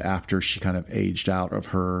period after she kind of aged out of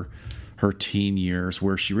her teen years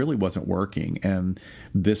where she really wasn't working. And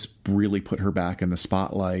this really put her back in the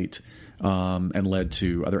spotlight and led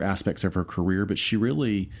to other aspects of her career. But she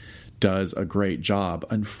really does a great job.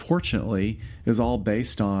 Unfortunately, is all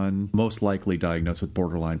based on most likely diagnosed with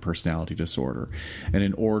borderline personality disorder. And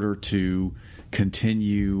in order to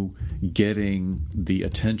continue getting the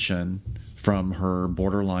attention from her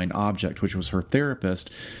borderline object, which was her therapist,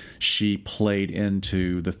 she played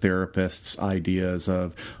into the therapist's ideas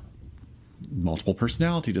of multiple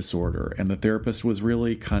personality disorder. And the therapist was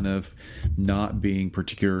really kind of not being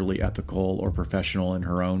particularly ethical or professional in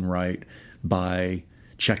her own right by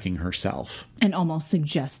checking herself. And almost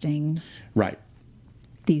suggesting Right.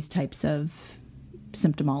 these types of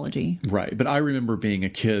symptomology. Right. But I remember being a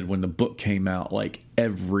kid when the book came out, like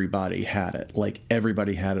everybody had it. Like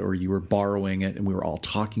everybody had it, or you were borrowing it and we were all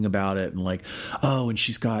talking about it. And like, oh, and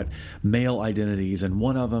she's got male identities. And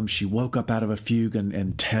one of them, she woke up out of a fugue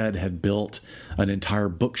and Ted had built an entire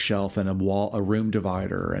bookshelf and a room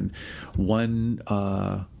divider. And one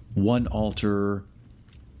alter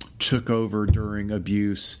took over during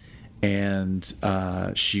abuse, and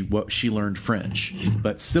she learned French.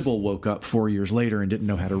 But Sybil woke up 4 years later and didn't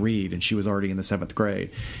know how to read, and she was already in the 7th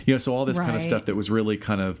grade. So all this kind of stuff that was really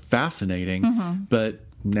kind of fascinating, but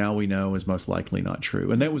now we know is most likely not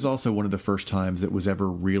true. And that was also one of the first times it was ever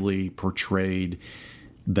really portrayed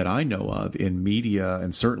that I know of in media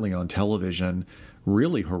and certainly on television,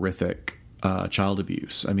 really horrific child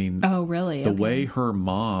abuse. I mean, oh, really? The way her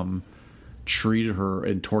mom treated her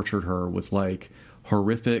and tortured her was like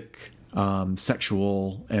horrific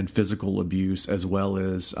sexual and physical abuse, as well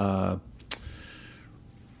as I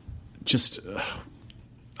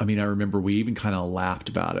remember we even kind of laughed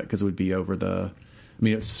about it because it would be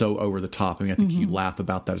it's so over the top. I mean, I think you laugh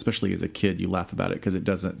about that, especially as a kid, you laugh about it because it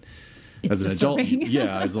doesn't, it's as an adult,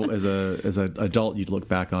 as an adult, you'd look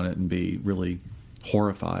back on it and be really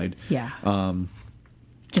horrified. Yeah.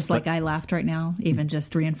 Just like I laughed right now, even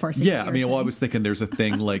just reinforcing. Yeah, I was thinking there's a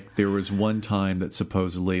thing like there was one time that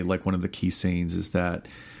supposedly like one of the key scenes is that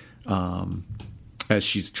as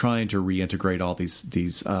she's trying to reintegrate all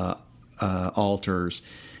these alters,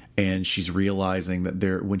 and she's realizing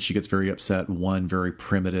that when she gets very upset, one very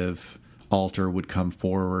primitive alter would come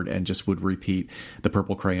forward and just would repeat the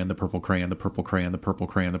purple crayon, the purple crayon, the purple crayon, the purple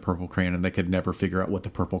crayon, the purple crayon, and they could never figure out what the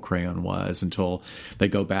purple crayon was until they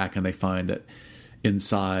go back and they find that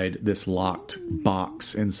inside this locked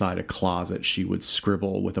box inside a closet she would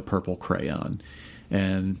scribble with a purple crayon.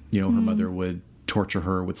 And her mother would torture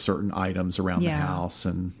her with certain items around the house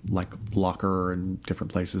and like lock her in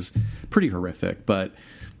different places. Pretty horrific, but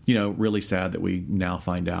really sad that we now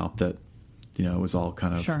find out that it was all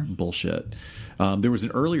kind of bullshit. There was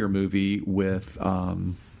an earlier movie with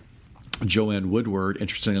Joanne Woodward.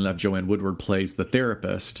 Interestingly enough, Joanne Woodward plays the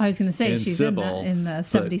therapist. I was going to say she's Sybil, in the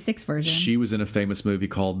 76 version. She was in a famous movie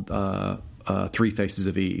called Three Faces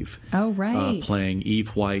of Eve. Oh, right. Playing Eve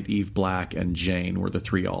White, Eve Black, and Jane were the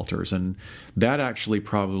three alters. And that actually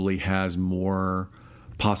probably has more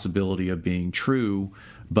possibility of being true.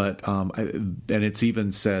 But and it's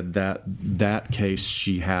even said that case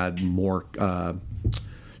she had more.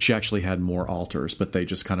 She actually had more alters, but they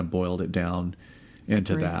just kind of boiled it down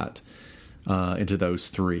into that. Into those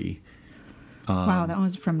three. Wow, that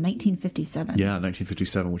was from 1957. Yeah,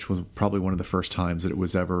 1957, which was probably one of the first times that it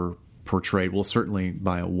was ever portrayed. Well, certainly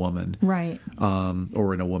by a woman. Right.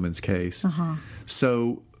 Or in a woman's case.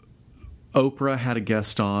 So Oprah had a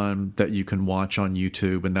guest on that you can watch on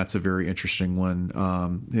YouTube, and that's a very interesting one.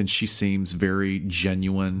 And she seems very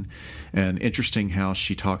genuine, and interesting how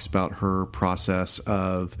she talks about her process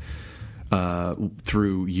of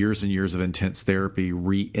through years and years of intense therapy,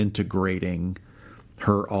 reintegrating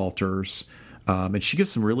her alters. And she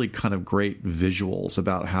gives some really kind of great visuals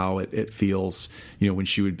about how it feels, when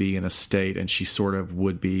she would be in a state and she sort of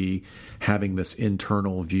would be having this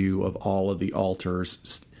internal view of all of the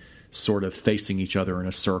alters sort of facing each other in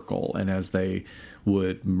a circle. And as they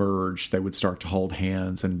would merge, they would start to hold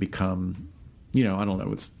hands and become, I don't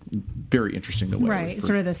know. It's very interesting the way it was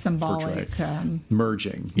sort of the symbolic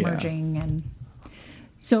merging. Yeah. Merging. And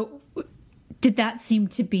so did that seem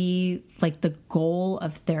to be like the goal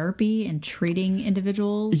of therapy and treating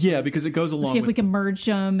individuals? Yeah, because it goes along See if we can merge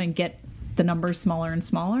them and get the numbers smaller and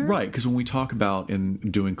smaller. Right, because when we talk about in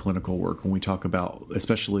doing clinical work, when we talk about,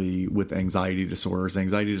 especially with anxiety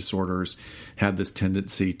disorders have this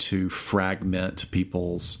tendency to fragment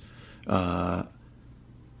people's, I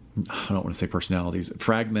don't want to say personalities,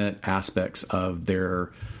 fragment aspects of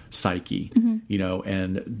their psyche,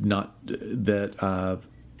 and not that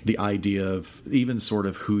the idea of even sort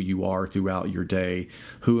of who you are throughout your day.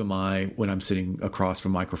 Who am I when I'm sitting across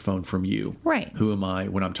from a microphone from you? Right. Who am I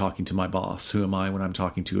when I'm talking to my boss? Who am I when I'm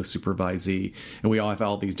talking to a supervisee? And we all have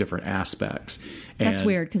all these different aspects. That's and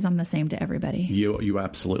weird because I'm the same to everybody. You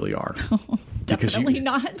absolutely are. Definitely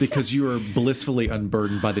not. Because you are blissfully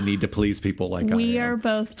unburdened by the need to please people like I am. We are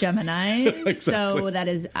both Geminis, Exactly. So that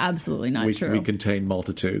is absolutely not true. We contain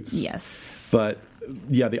multitudes. Yes. But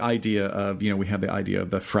yeah, the idea of, we have the idea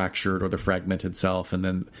of the fractured or the fragmented self, and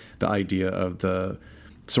then the idea of the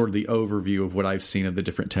sort of the overview of what I've seen of the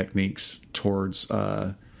different techniques towards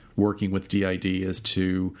working with DID is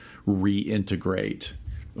to reintegrate,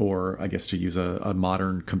 or I guess to use a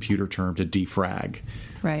modern computer term, to defrag,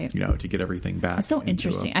 right. To get everything back. That's so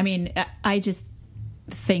interesting. I mean, I just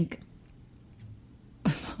think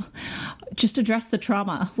just address the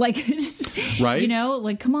trauma, right?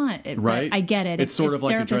 Come on, right? I get it. It's sort of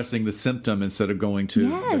like addressing the symptom instead of going to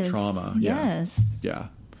the trauma. Yes. Yeah.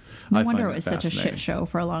 No wonder it was such a shit show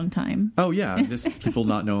for a long time. Oh yeah, just people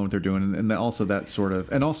not knowing what they're doing, and also that sort of,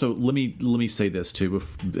 and also let me say this too,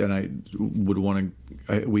 and I would want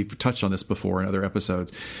to. We've touched on this before in other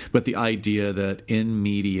episodes, but the idea that in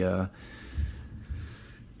media,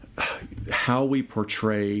 how we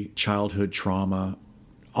portray childhood trauma,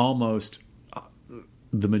 almost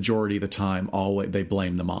the majority of the time, always they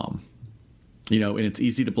blame the mom. And it's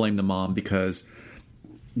easy to blame the mom because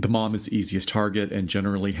the mom is the easiest target and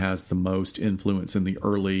generally has the most influence in the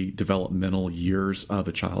early developmental years of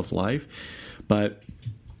a child's life. But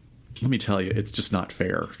let me tell you, it's just not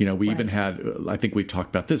fair. We even had, I think we've talked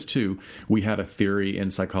about this too, we had a theory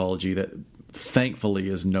in psychology that thankfully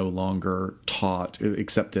is no longer taught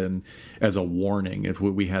except as a warning. If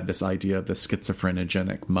we had this idea of the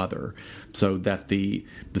schizophrenogenic mother, so that the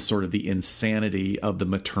sort of the insanity of the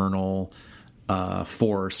maternal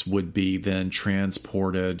force would be then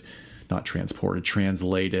translated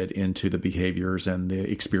into the behaviors and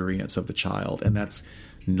the experience of the child. And that's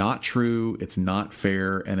not true. It's not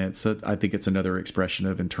fair. And I think it's another expression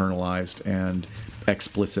of internalized and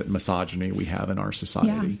explicit misogyny we have in our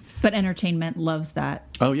society. Yeah. But entertainment loves that.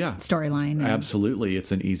 Oh yeah. Storyline. Absolutely.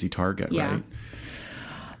 It's an easy target, yeah. Right?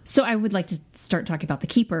 So I would like to start talking about the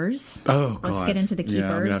Keepers. Oh, God. Let's get into the Keepers.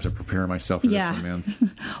 Yeah, I'm going to have to prepare myself for this one,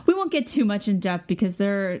 man. We won't get too much in depth because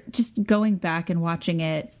they're just going back and watching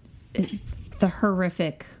it, the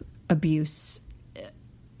horrific abuse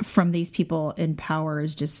from these people in power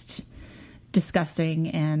is just disgusting.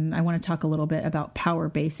 And I want to talk a little bit about power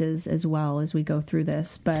bases as well as we go through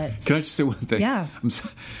this. But can I just say one thing? Yeah.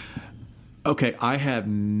 Okay, I had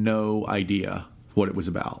no idea what it was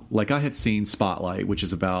about. Like, I had seen Spotlight, which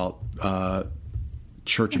is about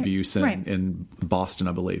church abuse in Boston,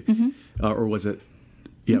 I believe. Mm-hmm. Or was it?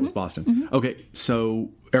 Yeah, it was Boston. Mm-hmm. Okay, so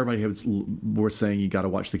everybody was saying you got to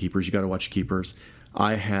watch The Keepers. You got to watch The Keepers.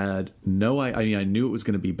 I had I knew it was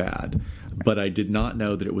going to be bad, but I did not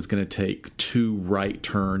know that it was going to take two right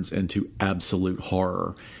turns into absolute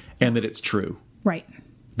horror, and that it's true. Right.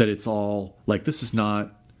 That it's all like, this is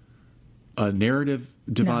not a narrative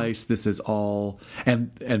device. No. This is all,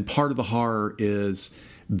 and part of the horror is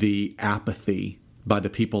the apathy by the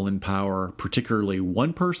people in power, particularly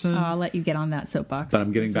one person. I'll let you get on that soapbox. But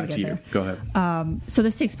I'm getting back to you. There. Go ahead. So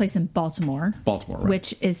this takes place in Baltimore. Right.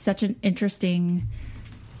 Which is such an interesting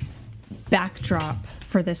backdrop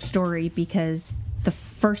for this story because the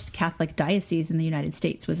first Catholic diocese in the United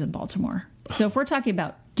States was in Baltimore. So if we're talking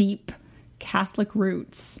about deep Catholic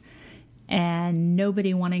roots and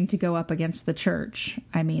nobody wanting to go up against the church,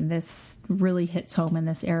 I mean, this really hits home in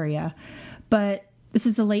this area. But this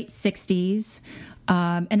is the late 60s.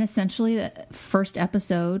 And essentially the first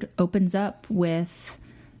episode opens up with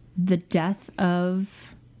the death of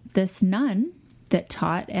this nun that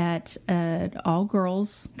taught at an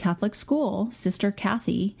all-girls Catholic school, Sister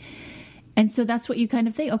Kathy. And so that's what you kind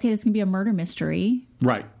of think, okay, this can be a murder mystery.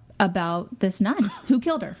 Right. About this nun. Who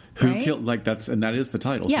killed her? Who killed, and that is the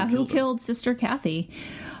title. Yeah, who killed Sister Kathy?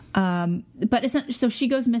 But so she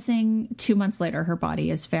goes missing. 2 months later, her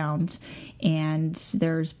body is found, and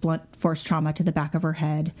there's blunt force trauma to the back of her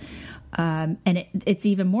head. And it's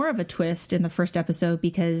even more of a twist in the first episode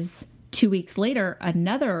because 2 weeks later,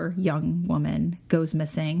 another young woman goes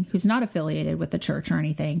missing who's not affiliated with the church or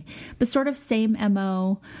anything, but sort of same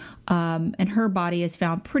MO. And her body is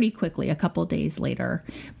found pretty quickly, a couple days later.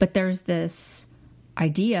 But there's this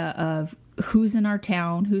idea of who's in our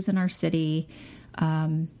town, who's in our city,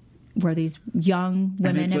 where these young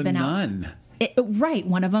women have been out. And it's a nun. Right.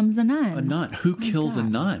 One of them's a nun. A nun. Who kills a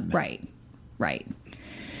nun? Right.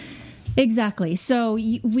 Exactly. So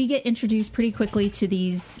we get introduced pretty quickly to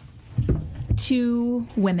these 2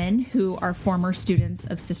 women who are former students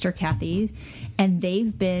of Sister Cathy, and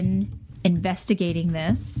they've been investigating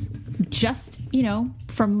this just,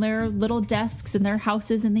 from their little desks in their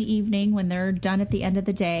houses in the evening when they're done at the end of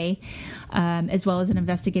the day, as well as an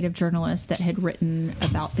investigative journalist that had written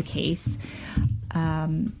about the case.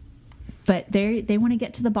 But they want to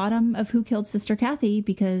get to the bottom of who killed Sister Cathy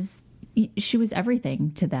because she was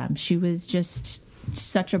everything to them. She was just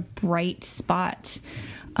such a bright spot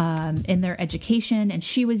in their education, and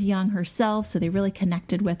she was young herself, so they really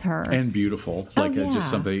connected with her. And beautiful. Just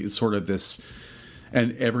somebody, sort of this,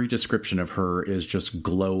 and every description of her is just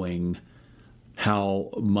glowing how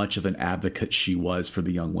much of an advocate she was for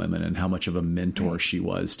the young women and how much of a mentor she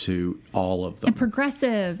was to all of them. And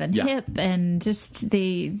progressive and hip, and just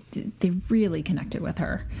they really connected with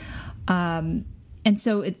her. And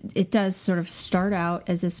so it does sort of start out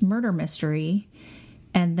as this murder mystery.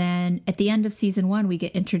 And then at the end of season 1, we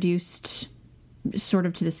get introduced sort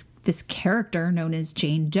of to this character known as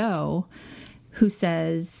Jane Doe, who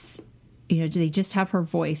says, they just have her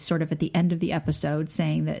voice sort of at the end of the episode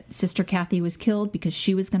saying that Sister Cathy was killed because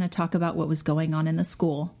she was going to talk about what was going on in the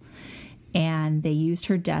school. And they used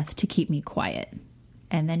her death to keep me quiet.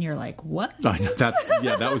 And then you're like, what? I know,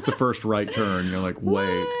 that was the first right turn. You're like,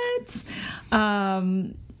 wait.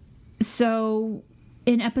 What? So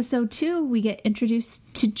in episode 2, we get introduced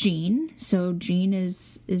to Jean. So Jean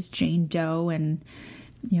is Jane Doe, and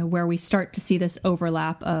where we start to see this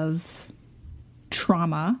overlap of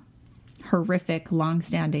trauma, horrific,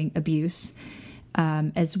 long-standing abuse,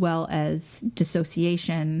 as well as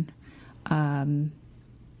dissociation.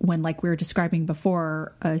 When, like we were describing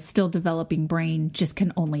before, a still developing brain just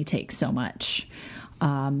can only take so much,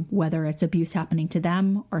 whether it's abuse happening to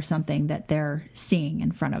them or something that they're seeing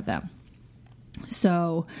in front of them.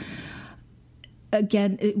 So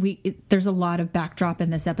again, there's a lot of backdrop in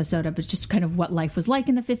this episode of just kind of what life was like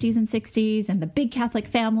in the 50s and 60s and the big Catholic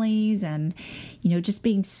families and, just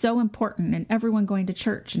being so important and everyone going to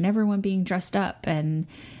church and everyone being dressed up and,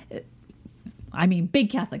 big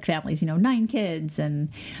Catholic families, 9 kids and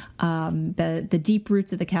the deep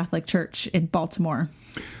roots of the Catholic Church in Baltimore.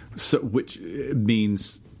 So, which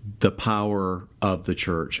means the power of the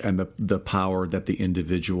church and the power that the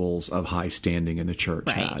individuals of high standing in the church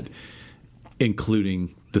had,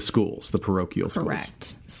 including the schools, the parochial schools.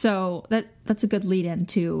 Correct. So that's a good lead in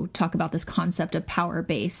to talk about this concept of power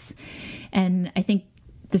base. And I think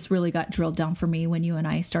this really got drilled down for me when you and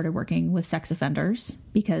I started working with sex offenders,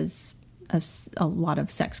 because of a lot of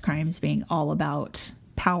sex crimes being all about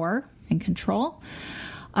power and control.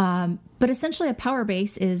 But essentially a power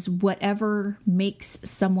base is whatever makes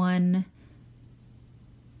someone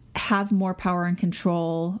have more power and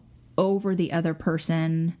control over the other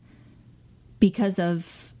person because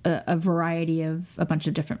of a variety of a bunch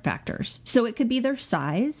of different factors. So it could be their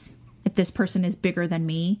size. If this person is bigger than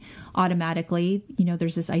me, automatically,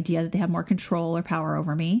 there's this idea that they have more control or power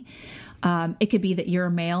over me. It could be that you're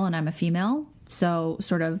a male and I'm a female. So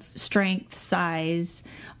sort of strength, size,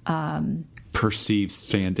 perceived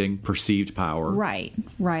standing, perceived power. Right.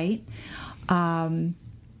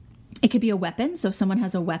 It could be a weapon. So if someone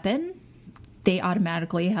has a weapon, they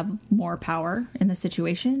automatically have more power in the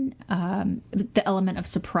situation. The element of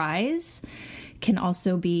surprise can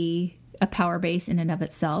also be a power base in and of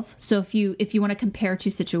itself. So if you want to compare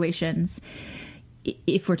two situations,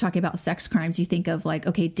 if we're talking about sex crimes, you think of like,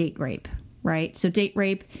 okay, date rape, right? So date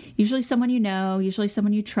rape, usually someone you know, usually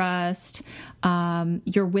someone you trust.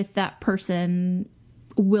 You're with that person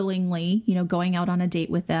willingly, going out on a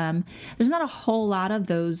date with them. There's not a whole lot of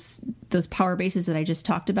those power bases that I just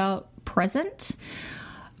talked about present.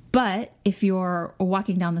 But if you're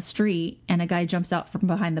walking down the street and a guy jumps out from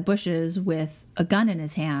behind the bushes with a gun in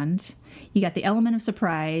his hand, you got the element of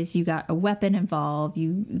surprise, you got a weapon involved,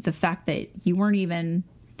 the fact that you weren't even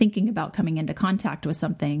thinking about coming into contact with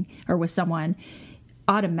something or with someone,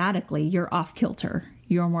 automatically you're off kilter.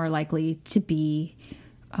 You're more likely to be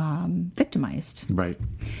victimized. Right.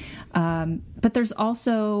 But there's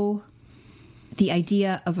also the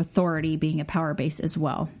idea of authority being a power base as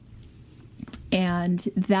well. And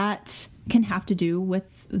that can have to do with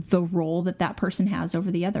the role that person has over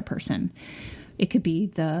the other person. It could be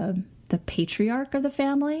the the patriarch of the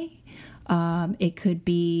family. It could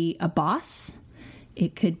be a boss.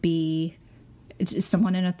 It could be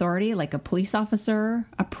someone in authority, like a police officer,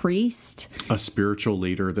 a priest. A spiritual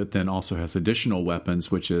leader that then also has additional weapons,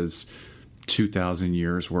 which is 2,000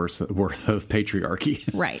 years worth of patriarchy.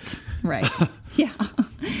 Right. Yeah.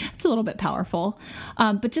 It's a little bit powerful.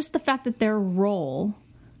 But just the fact that their role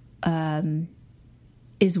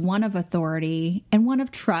is one of authority and one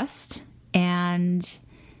of trust. And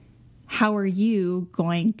how are you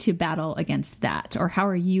going to battle against that? Or how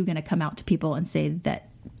are you going to come out to people and say that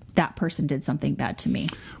that person did something bad to me?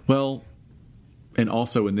 Well, and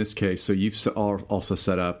also in this case, so you've also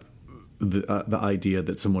set up the idea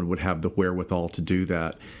that someone would have the wherewithal to do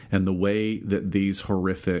that. And the way that these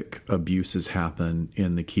horrific abuses happen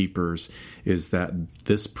in the Keepers is that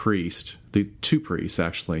this priest, the two priests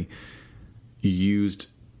actually, used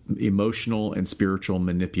emotional and spiritual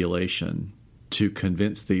manipulation to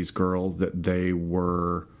convince these girls that they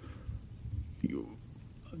were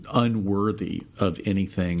unworthy of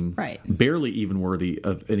anything, right, barely even worthy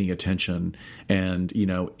of any attention, and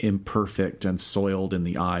imperfect and soiled in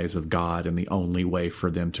the eyes of God, and the only way for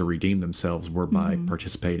them to redeem themselves were by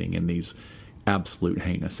participating in these absolute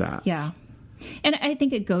heinous acts. Yeah. And I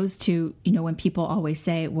think it goes to, when people always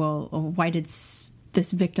say, well, why did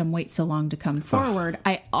this victim wait so long to come forward?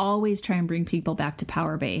 I always try and bring people back to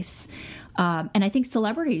power base. And I think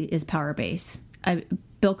celebrity is power base.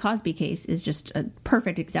 Bill Cosby case is just a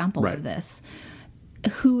perfect example of this.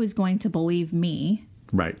 Who is going to believe me?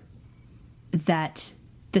 Right. That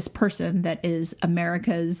this person that is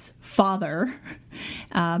America's father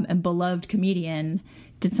and beloved comedian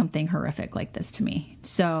did something horrific like this to me.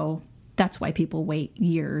 So that's why people wait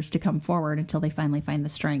years to come forward until they finally find the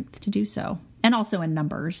strength to do so. And also in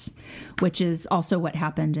numbers, which is also what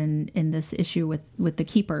happened in this issue with the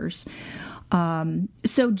Keepers.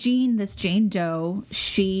 So Jane Doe,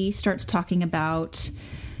 she starts talking about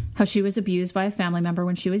how she was abused by a family member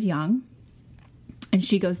when she was young. And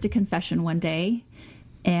she goes to confession one day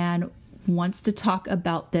and wants to talk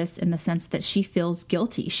about this in the sense that she feels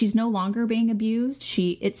guilty. She's no longer being abused.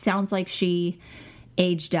 It sounds like she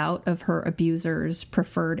aged out of her abuser's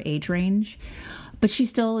preferred age range, but she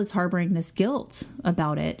still is harboring this guilt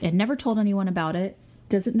about it and never told anyone about it,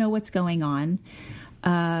 doesn't know what's going on.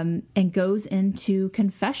 And goes into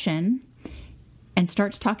confession and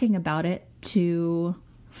starts talking about it to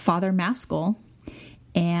Father Maskell.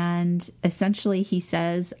 And essentially he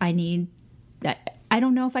says, I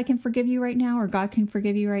don't know if I can forgive you right now or God can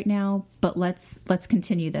forgive you right now, but let's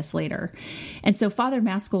continue this later. And so Father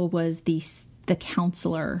Maskell was the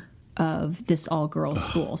counselor of this all-girls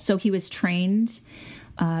school. So he was trained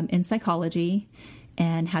in psychology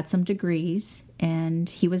and had some degrees, and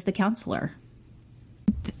he was the counselor.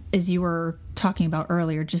 As you were talking about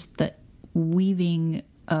earlier, just the weaving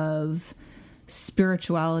of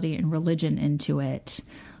spirituality and religion into it,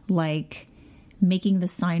 like making the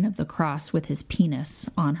sign of the cross with his penis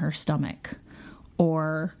on her stomach,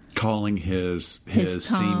 or calling his tongue,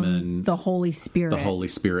 semen the Holy Spirit. The Holy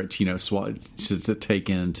Spirit, to take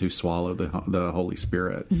in, to swallow the Holy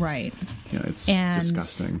Spirit. Right. It's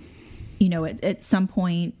disgusting. At some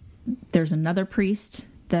point, there's another priest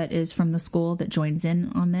that is from the school that joins in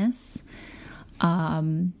on this.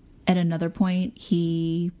 At another point,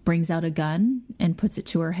 he brings out a gun and puts it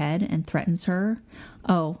to her head and threatens her.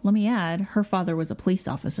 Oh, let me add, her father was a police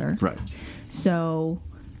officer. Right. So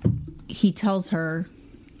he tells her,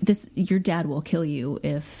 your dad will kill you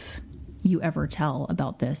if you ever tell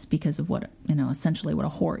about this, because of what, essentially what a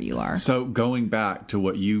whore you are. So going back to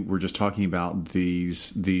what you were just talking about,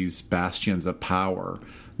 these bastions of power,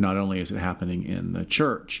 not only is it happening in the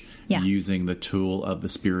church, using the tool of the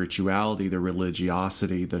spirituality, the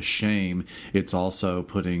religiosity, the shame, it's also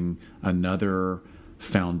putting another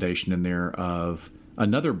foundation in there of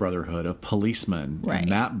another brotherhood of policemen, right,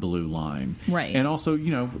 and that blue line. Right. And also,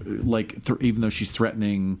 even though she's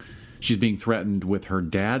being threatened with her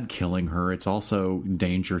dad killing her, it's also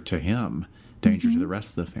danger to him, danger to the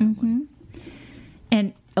rest of the family.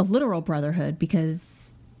 And a literal brotherhood,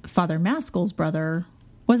 because Father Maskell's brother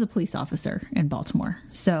was a police officer in Baltimore.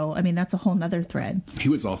 So, that's a whole nother thread. He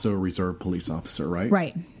was also a reserve police officer, right?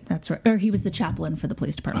 Right. That's right. Or he was the chaplain for the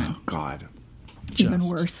police department. Oh, God. Even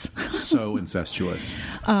worse. So incestuous.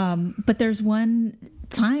 But there's one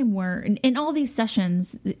time where, in all these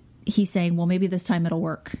sessions, he's saying, well, maybe this time it'll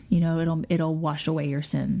work. It'll wash away your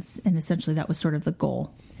sins. And essentially that was sort of the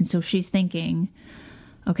goal. And so she's thinking,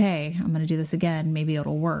 okay, I'm going to do this again. Maybe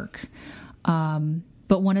it'll work.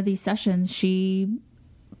 But one of these sessions, she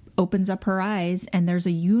opens up her eyes and there's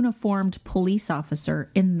a uniformed police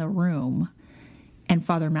officer in the room. and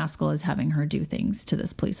Father Maskell is having her do things to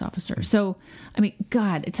this police officer. So, I mean,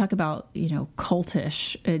 God, talk about,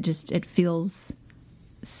 cultish. It feels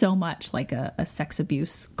so much like a sex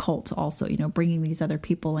abuse cult also, bringing these other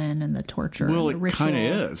people in and the torture. Well, and the it kind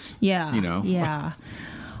ritual. of is. Yeah. Yeah.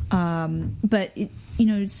 But,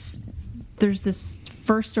 there's this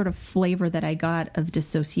first sort of flavor that I got of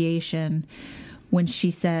dissociation when she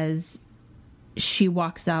says she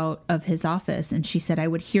walks out of his office and she said, I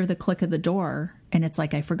would hear the click of the door and it's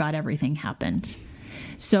like I forgot everything happened.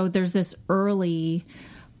 So there's this early,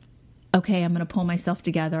 okay, I'm going to pull myself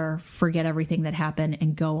together, forget everything that happened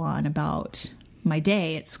and go on about my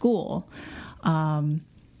day at school. Once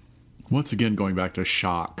again, going back to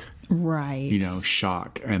shock. Right.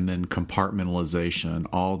 Shock and then compartmentalization,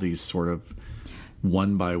 all these sort of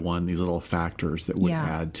one by one, these little factors that would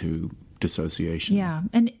add to dissociation. Yeah.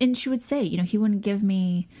 And she would say, he wouldn't give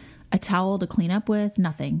me a towel to clean up with,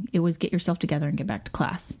 nothing. It was get yourself together and get back to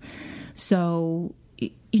class. So,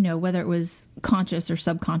 whether it was conscious or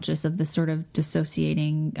subconscious of this sort of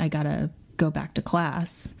dissociating, I got to go back to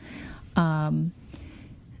class.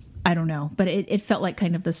 I don't know, but it felt like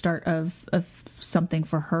kind of the start of something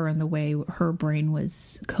for her and the way her brain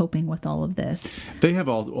was coping with all of this. They have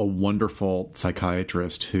a wonderful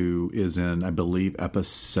psychiatrist who is in, I believe,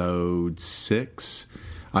 episode 6.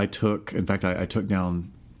 I took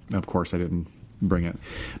down, of course I didn't bring it,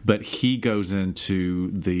 but he goes into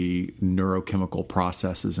the neurochemical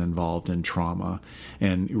processes involved in trauma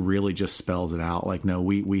and really just spells it out like, no,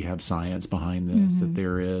 we have science behind this, that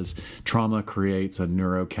there is trauma creates a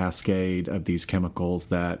neurocascade of these chemicals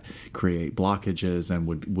that create blockages and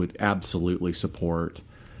would absolutely support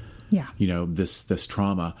this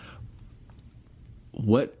trauma.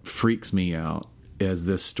 What freaks me out as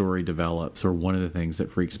this story develops, or one of the things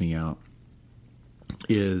that freaks me out,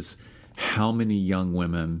 is how many young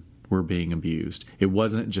women were being abused. It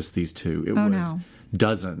wasn't just these two. It was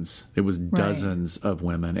dozens. It was dozens of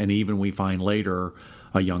women. And even we find later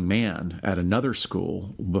a young man at another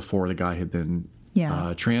school before the guy had been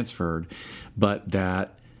transferred. But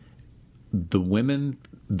that the women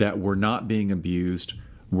that were not being abused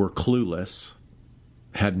were clueless,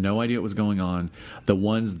 had no idea what was going on. The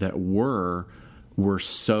ones that were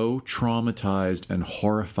so traumatized and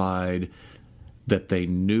horrified that they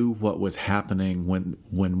knew what was happening when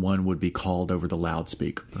one would be called over the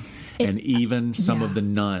loudspeaker. And even some of the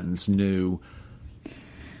nuns knew.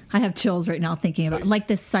 I have chills right now thinking about like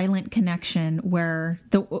this silent connection where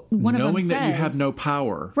one of them knowing says, that you have no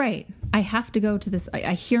power. Right. I have to go to this.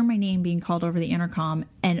 I hear my name being called over the intercom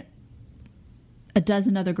and a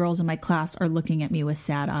dozen other girls in my class are looking at me with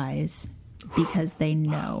sad eyes because they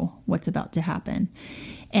know what's about to happen.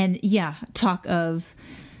 And talk of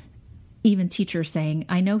even teachers saying,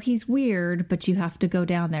 I know he's weird, but you have to go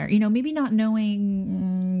down there. Maybe not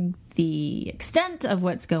knowing the extent of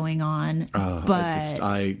what's going on, but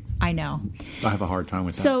I know. I have a hard time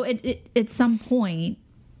with that. So at some point,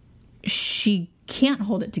 she can't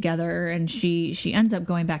hold it together, and she ends up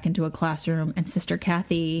going back into a classroom, and Sister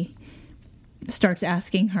Kathy starts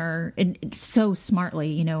asking her, and so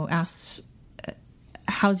smartly, asks,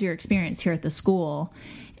 how's your experience here at the school?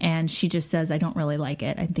 And she just says, I don't really like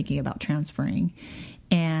it. I'm thinking about transferring.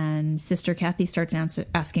 And Sister Kathy starts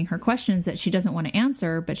asking her questions that she doesn't want to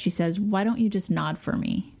answer, but she says, why don't you just nod for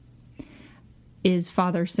me? Is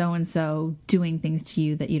Father so-and-so doing things to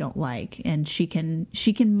you that you don't like? And she can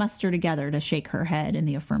muster together to shake her head in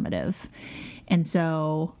the affirmative. And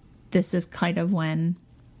so this is kind of when,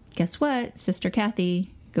 guess what? Sister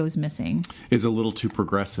Kathy goes missing. Is a little too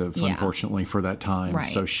progressive, unfortunately, for that time. Right.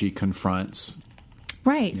 So she confronts.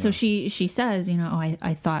 Right. Yeah. So she says,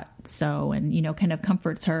 I thought so, and, kind of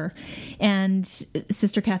comforts her. And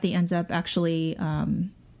Sister Kathy ends up actually,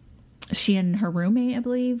 she and her roommate, I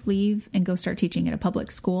believe, leave and go start teaching at a public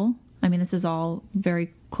school. I mean, this is all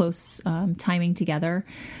very close timing together.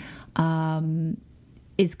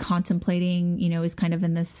 Is contemplating, is kind of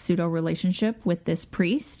in this pseudo relationship with this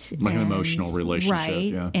priest. Like an emotional relationship.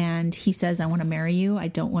 Right. Yeah. And he says, I want to marry you. I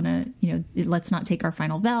don't want to, let's not take our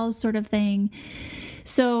final vows sort of thing.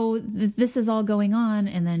 So this is all going on.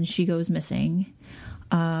 And then she goes missing.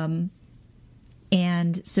 And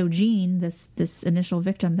so Jean, this initial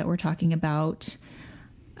victim that we're talking about,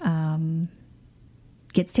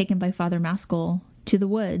 gets taken by Father Maskell to the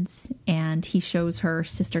woods, and he shows her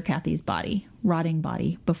Sister Kathy's body, rotting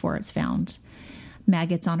body, before it's found.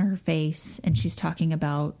 Maggots on her face, and she's talking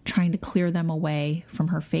about trying to clear them away from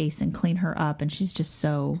her face and clean her up, and she's just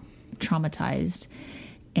so traumatized.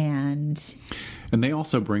 And they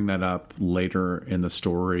also bring that up later in the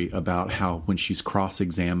story about how when she's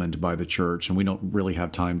cross-examined by the church, and we don't really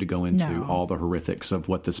have time to go into all the horrifics of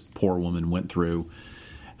what this poor woman went through,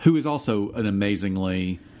 who is also an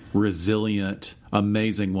amazingly resilient,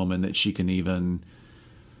 amazing woman that she can even,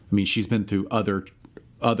 I mean, she's been through other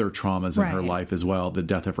traumas in her life as well, the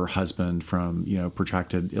death of her husband from,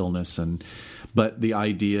 protracted illness. But the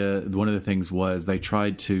idea, one of the things was they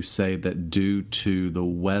tried to say that due to the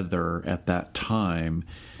weather at that time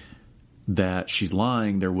that she's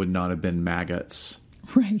lying, there would not have been maggots.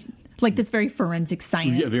 Right. Like this very forensic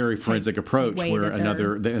science. Yeah, very forensic approach where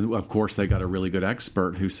of course they got a really good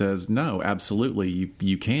expert who says, no, absolutely,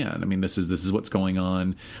 you can. I mean, this is what's going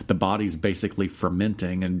on. The body's basically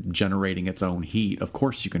fermenting and generating its own heat. Of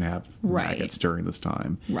course you can have maggots during this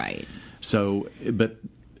time. Right. So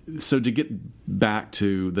to get back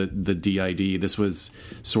to the DID, this was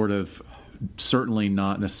sort of certainly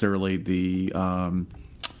not necessarily the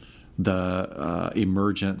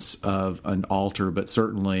emergence of an altar, but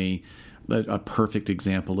certainly a perfect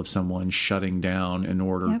example of someone shutting down in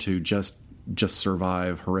order to just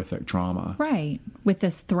survive horrific trauma. Right. With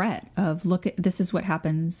this threat of, this is what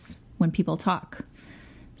happens when people talk.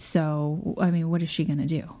 So, I mean, what is she going to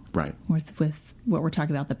do? Right. With what we're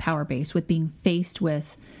talking about, the power base, with being faced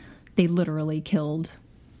with, they literally killed,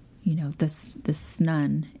 this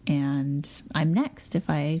nun, and I'm next if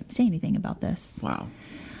I say anything about this. Wow.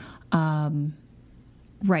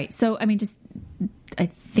 Right. So, I mean, I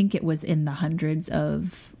think it was in the hundreds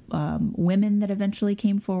of women that eventually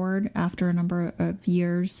came forward after a number of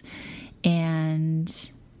years,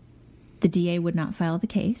 and the DA would not file the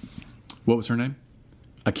case. What was her name?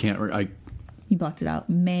 You blocked it out.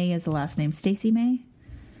 May is the last name. Stacey May?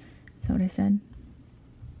 Is that what I said?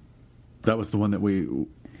 That was the one that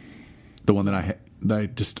I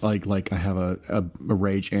just like I have a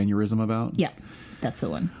rage aneurysm about. Yeah, that's the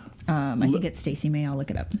one. I think it's Stacey May. I'll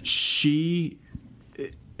look it up.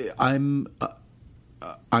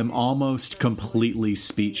 I'm almost completely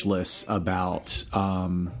speechless about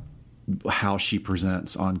how she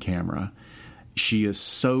presents on camera. She is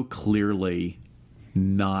so clearly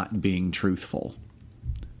not being truthful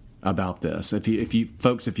about this. If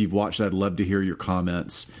you've watched that, I'd love to hear your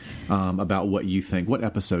comments about what you think. What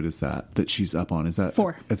episode is that she's up on? Is that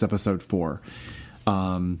 4? It's episode 4.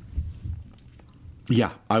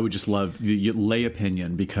 Yeah, I would just love the lay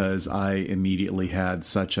opinion, because I immediately had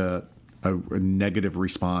such a negative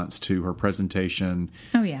response to her presentation.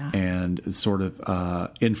 Oh, yeah. And sort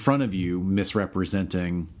of in front of you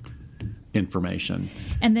misrepresenting information.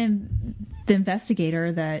 And then the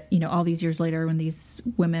investigator that, all these years later when these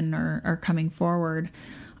women are coming forward,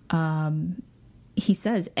 he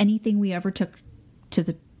says anything we ever took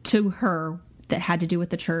to her that had to do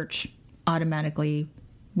with the church automatically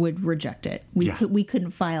would reject it. We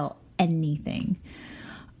couldn't file anything.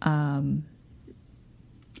 I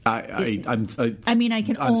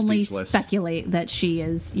can only speculate that she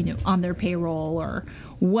is, on their payroll or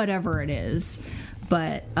whatever it is.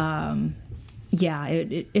 But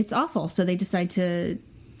it's awful. So they decide to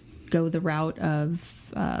go the route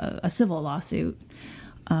of a civil lawsuit.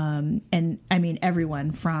 And I mean,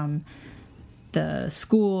 everyone from the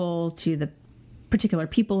school to the particular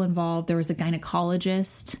people involved. There was a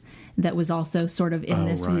gynecologist that was also sort of in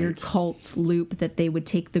this weird cult loop that they would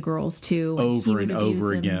take the girls to over and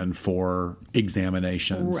over again for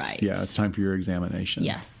examinations. Right. Yeah, it's time for your examination.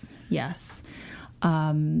 Yes.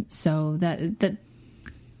 So that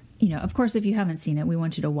of course, if you haven't seen it, we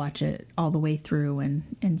want you to watch it all the way through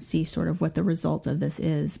and see sort of what the result of this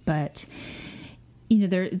is. But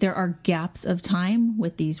there are gaps of time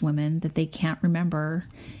with these women that they can't remember.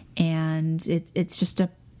 And it's just a,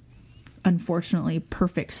 unfortunately,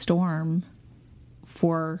 perfect storm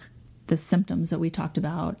for the symptoms that we talked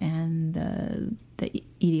about and the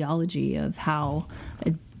etiology of how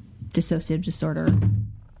a dissociative disorder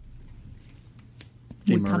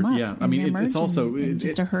would come up. Yeah, I mean, it's also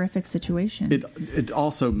just a horrific situation. It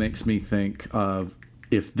also makes me think of,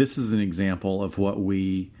 if this is an example of what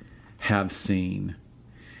we have seen.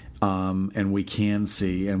 And we can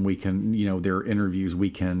see, and we can, there are interviews,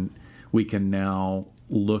 we can now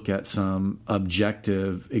look at some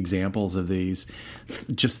objective examples of these,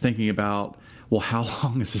 just thinking about, well, how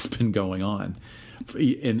long has this been going on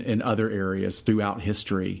in other areas throughout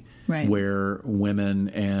history, right, where women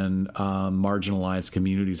and marginalized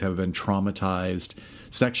communities have been traumatized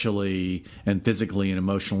sexually and physically and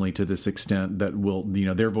emotionally to this extent that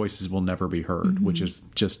their voices will never be heard, which is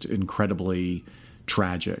just incredibly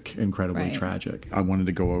tragic. I wanted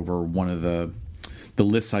to go over one of the the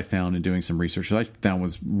lists I found in doing some research that I found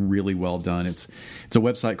was really well done. It's a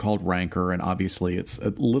website called Ranker, and obviously it's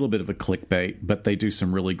a little bit of a clickbait, but they do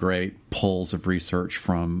some really great pulls of research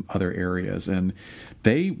from other areas. And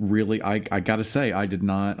they really, I got to say, I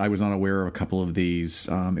was not aware of a couple of these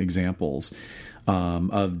examples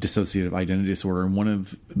of dissociative identity disorder. And one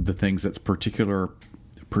of the things that's particularly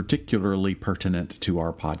pertinent to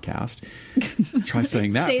our podcast, try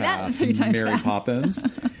saying that Say fast, that 3 times Mary fast. Poppins,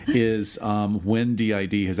 is when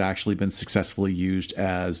DID has actually been successfully used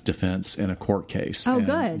as defense in a court case. Oh, And,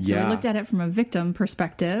 good. So yeah. we looked at it from a victim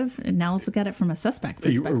perspective, and now let's look at it from a suspect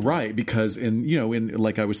perspective. Right, because in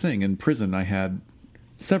like I was saying, in prison, I had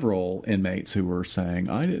several inmates who were saying,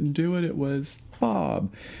 "I didn't do it; it was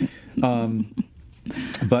Bob."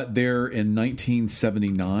 But there in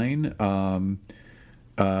 1979,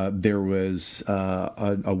 there was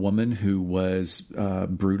a woman who was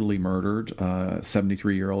brutally murdered,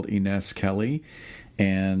 73-year-old Inez Kelly,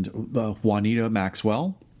 and Juanita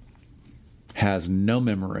Maxwell has no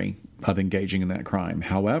memory of engaging in that crime.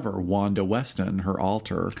 However, Wanda Weston, her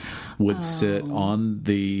alter, would sit on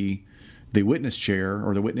the witness chair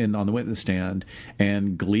or on the witness stand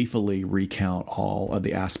and gleefully recount all of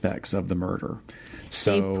the aspects of the murder.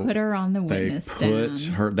 So They put her on the witness stand.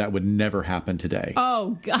 That would never happen today.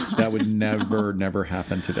 Oh, God. That would never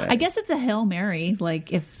happen today. I guess it's a Hail Mary.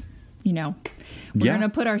 Like, if, we're Yeah. going to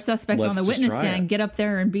put our suspect Let's on the just witness try stand, it. get up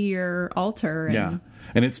there and be your alter. And... Yeah.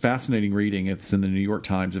 And it's fascinating reading. It's in the New York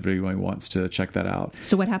Times if anyone wants to check that out.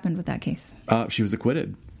 So what happened with that case? She was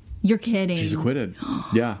acquitted. You're kidding. She's acquitted.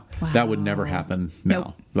 Yeah. Wow. That would never happen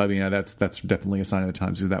now. Nope. I mean, that's definitely a sign of the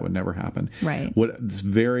times that would never happen. Right. What's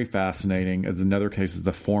very fascinating is another case is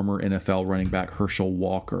the former NFL running back Herschel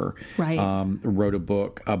Walker. Right. Wrote a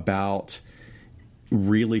book about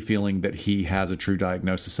really feeling that he has a true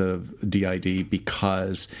diagnosis of DID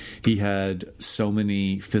because he had so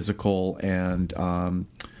many physical and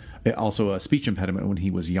also a speech impediment when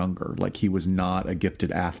he was younger. Like, he was not a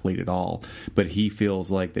gifted athlete at all, but he feels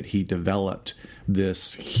like that he developed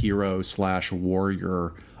this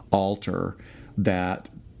hero/warrior alter that,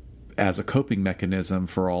 as a coping mechanism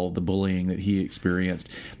for all the bullying that he experienced,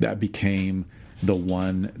 that became the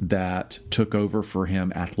one that took over for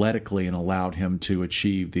him athletically and allowed him to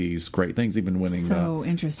achieve these great things, even winning So the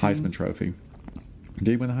interesting. Heisman Trophy. Did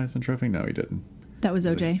he win the Heisman Trophy? No, he didn't. That was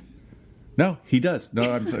OJ. No, he does.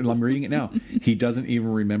 No, I'm reading it now. He doesn't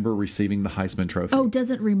even remember receiving the Heisman Trophy. Oh,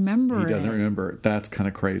 doesn't remember He doesn't remember it. That's kind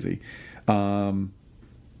of crazy.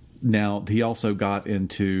 Now, he also got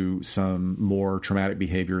into some more traumatic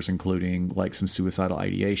behaviors, including like some suicidal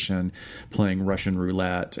ideation, playing Russian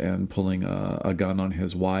roulette, and pulling a gun on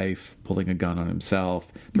his wife, pulling a gun on himself,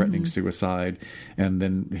 threatening suicide. And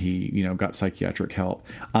then he, got psychiatric help.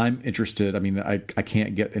 I'm interested. I mean, I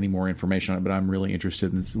can't get any more information on it, but I'm really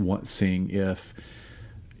interested in seeing if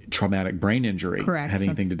traumatic brain injury Correct. had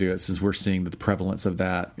anything to do with it, since we're seeing the prevalence of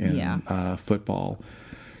that in football.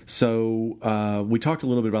 So we talked a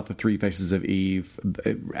little bit about the 3 Faces of Eve.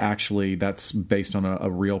 Actually, that's based on a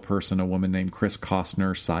real person, a woman named Chris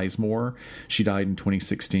Costner Sizemore. She died in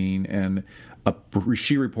 2016, and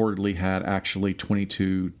she reportedly had actually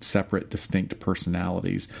 22 separate, distinct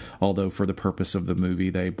personalities, although for the purpose of the movie,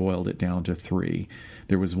 they boiled it down to 3.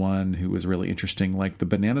 There was one who was really interesting, like the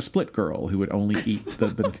banana split girl who would only eat the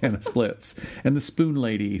banana splits, and the spoon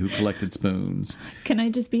lady who collected spoons. Can I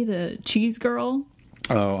just be the cheese girl?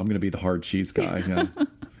 Oh, I'm going to be the hard cheese guy. Yeah.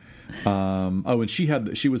 And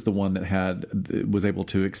she was the one that was able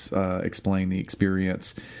to explain the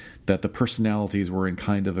experience that the personalities were in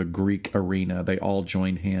kind of a Greek arena. They all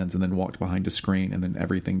joined hands and then walked behind a screen, and then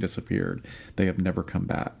everything disappeared. They have never come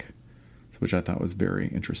back, which I thought was very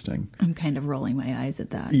interesting. I'm kind of rolling my eyes at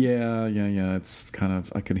that. Yeah. It's kind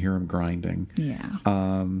of, I can hear him grinding.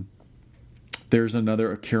 Yeah. There's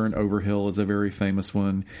another, Karen Overhill is a very famous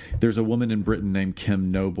one. There's a woman in Britain named Kim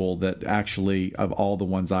Noble that actually, of all the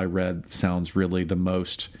ones I read, sounds really the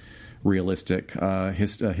most realistic.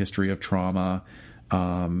 History of trauma,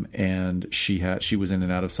 and she was in and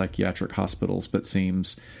out of psychiatric hospitals, but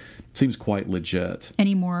seems quite legit.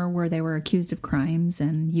 Any more where they were accused of crimes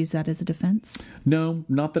and use that as a defense? No,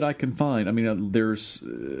 not that I can find. I mean, there's.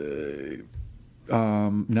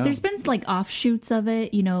 No. There's been like offshoots of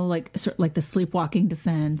it, like the sleepwalking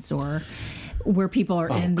defense, or where people are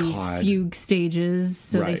in these fugue stages,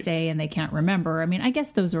 so Right. they say, and they can't remember. I mean, I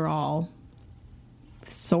guess those are all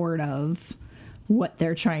sort of what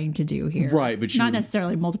they're trying to do here. Right, but not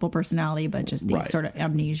necessarily multiple personality, but just the sort of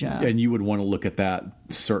amnesia. And you would want to look at that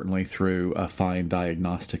certainly through a fine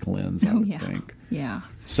diagnostic lens, I would think. Yeah.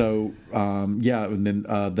 So, and then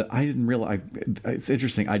I didn't realize, it's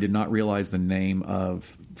interesting, I did not realize the name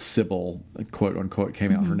of Sybil, quote unquote,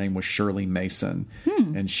 came out. Her name was Shirley Mason,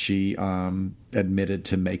 and she admitted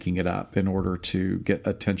to making it up in order to get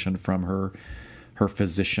attention from her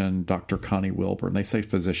physician, Dr. Connie Wilburn. They say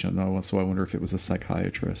physician, so I wonder if it was a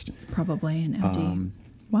psychiatrist. Probably an MD.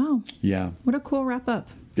 Wow. Yeah. What a cool wrap up.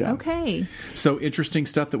 Yeah. Okay. So interesting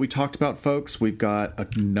stuff that we talked about, folks. We've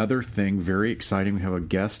got another thing very exciting. We have a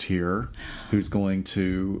guest here who's going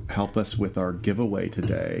to help us with our giveaway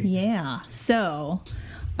today. Yeah. So,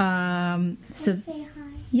 say hi.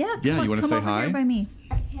 Yeah. Yeah, you want to say over hi? Here by me.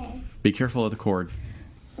 Okay. Be careful of the cord.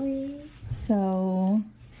 So,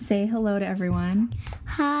 say hello to everyone.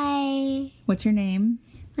 Hi. What's your name?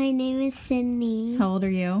 My name is Sydney. How old are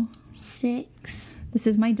you? 6. This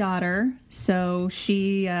is my daughter. So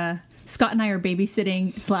she, Scott and I are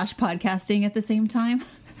babysitting / podcasting at the same time.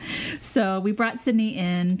 So we brought Sydney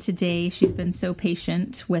in today. She's been so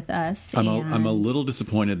patient with us. I'm a little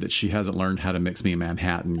disappointed that she hasn't learned how to mix me a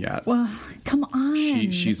Manhattan yet. Well, come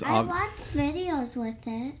on. She's I watch videos with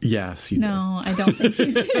it. Yes, you do. No, I don't think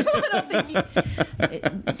you do. I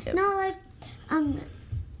don't think you... No, like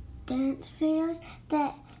dance videos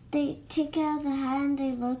that they take out the hat and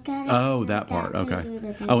they look at it. Oh, that part.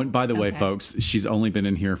 Okay. Oh, and by the way, folks, she's only been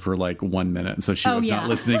in here for like 1 minute, so she was not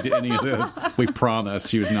listening to any of this. We promise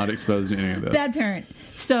she was not exposed to any of this. Bad parent.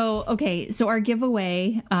 So, okay. So our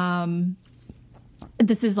giveaway,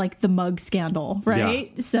 this is like the mug scandal,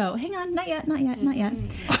 right? Yeah. So hang on. Not yet.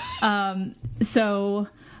 So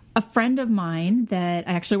a friend of mine that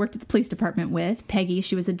I actually worked at the police department with, Peggy,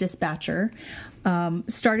 she was a dispatcher,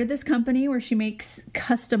 started this company where she makes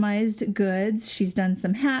customized goods. She's done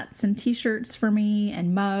some hats and t-shirts for me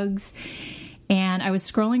and mugs. And I was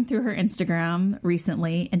scrolling through her Instagram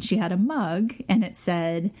recently and she had a mug and it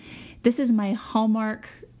said, "This is my Hallmark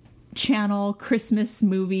Channel Christmas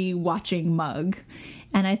movie watching mug."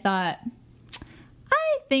 And I thought,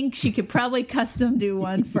 I think she could probably custom do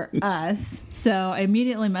one for us. So I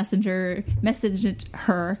immediately messaged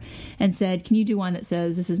her and said, "Can you do one that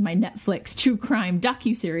says this is my Netflix true crime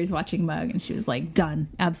docuseries watching mug?" And she was like, "Done.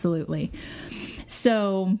 Absolutely."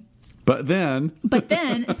 So... But then,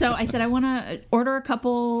 so I said, I want to order a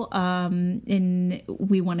couple, and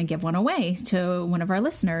we want to give one away to one of our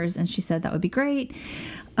listeners. And she said that would be great.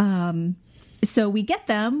 So we get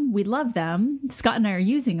them. We love them. Scott and I are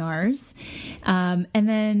using ours. And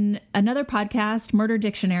then another podcast, Murder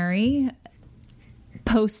Dictionary,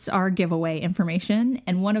 posts our giveaway information.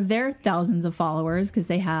 And one of their thousands of followers, because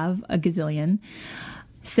they have a gazillion,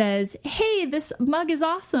 says, "Hey, this mug is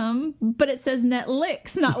awesome, but it says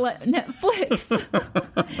Netflix, not Netflix."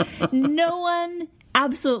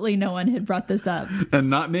 Absolutely no one had brought this up.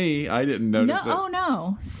 And not me. I didn't notice it. Oh,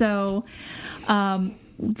 no. So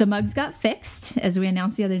the mugs got fixed, as we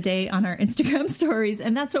announced the other day on our Instagram stories,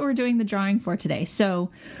 and that's what we're doing the drawing for today.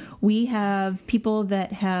 So we have people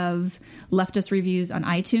that have left us reviews on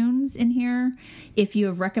iTunes in here. If you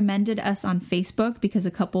have recommended us on Facebook, because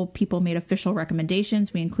a couple people made official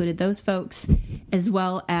recommendations, we included those folks, as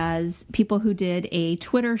well as people who did a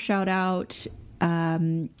Twitter shout out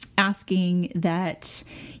asking that,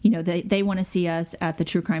 they want to see us at the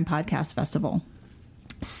True Crime Podcast Festival.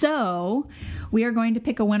 So we are going to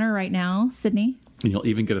pick a winner right now, Sydney. And you'll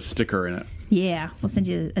even get a sticker in it. Yeah, we'll send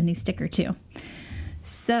you a new sticker too.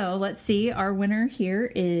 So let's see. Our winner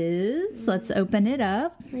here is, let's open it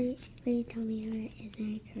up. Will you tell me who it is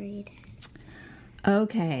and I can read it?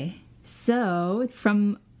 Okay. So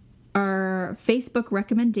from our Facebook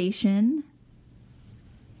recommendation,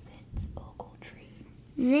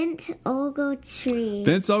 Vince Ogletree.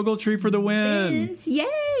 Vince Ogletree for the win. Vince, yay!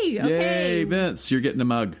 Okay. Yay, Vince, you're getting a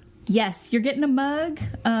mug. Yes, you're getting a mug.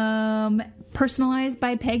 Personalized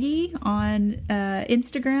by Peggy on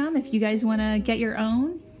Instagram. If you guys want to get your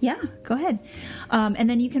own, yeah, go ahead. And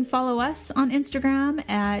then you can follow us on Instagram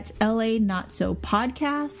at LA Not So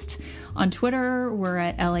Podcast. On Twitter, we're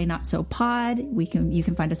at LA Not So Pod. You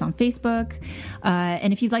can find us on Facebook.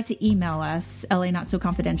 And if you'd like to email us,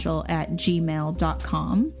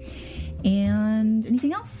 lanotsoconfidential@gmail.com. And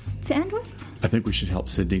anything else to end with? I think we should help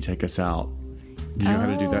Sydney take us out. Do you know how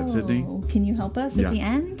to do that, Sydney? Can you help us at the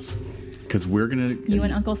end? Because we're going to... You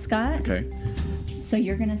and Uncle Scott? Okay. So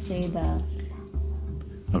you're going to say the...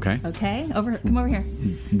 Okay. Okay. Come over here.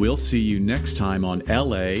 We'll see you next time on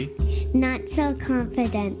LA Not So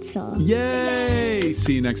Confidential. Yay!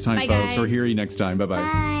 See you next time, Bye, folks. guys. Or hear you next time. Bye-bye.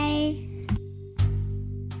 Bye.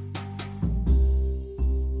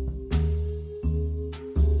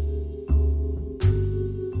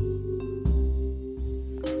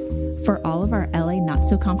 For all of our LA Not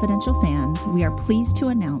So Confidential fans, we are pleased to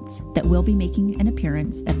announce that we'll be making an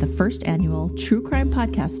appearance at the first annual True Crime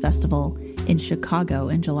Podcast Festival in Chicago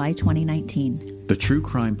in July 2019. The True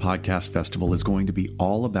Crime Podcast Festival is going to be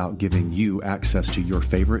all about giving you access to your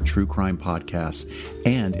favorite true crime podcasts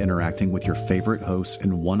and interacting with your favorite hosts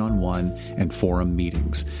in one-on-one and forum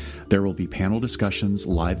meetings. There will be panel discussions,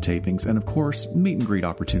 live tapings, and of course, meet and greet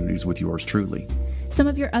opportunities with yours truly. Some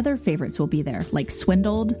of your other favorites will be there, like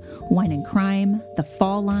Swindled, Wine and Crime, The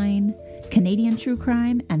Fall Line, Canadian True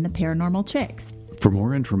Crime, and The Paranormal Chicks. For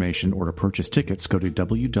more information or to purchase tickets, go to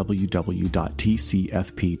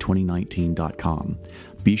www.tcfp2019.com.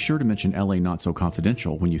 Be sure to mention LA Not So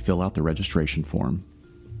Confidential when you fill out the registration form.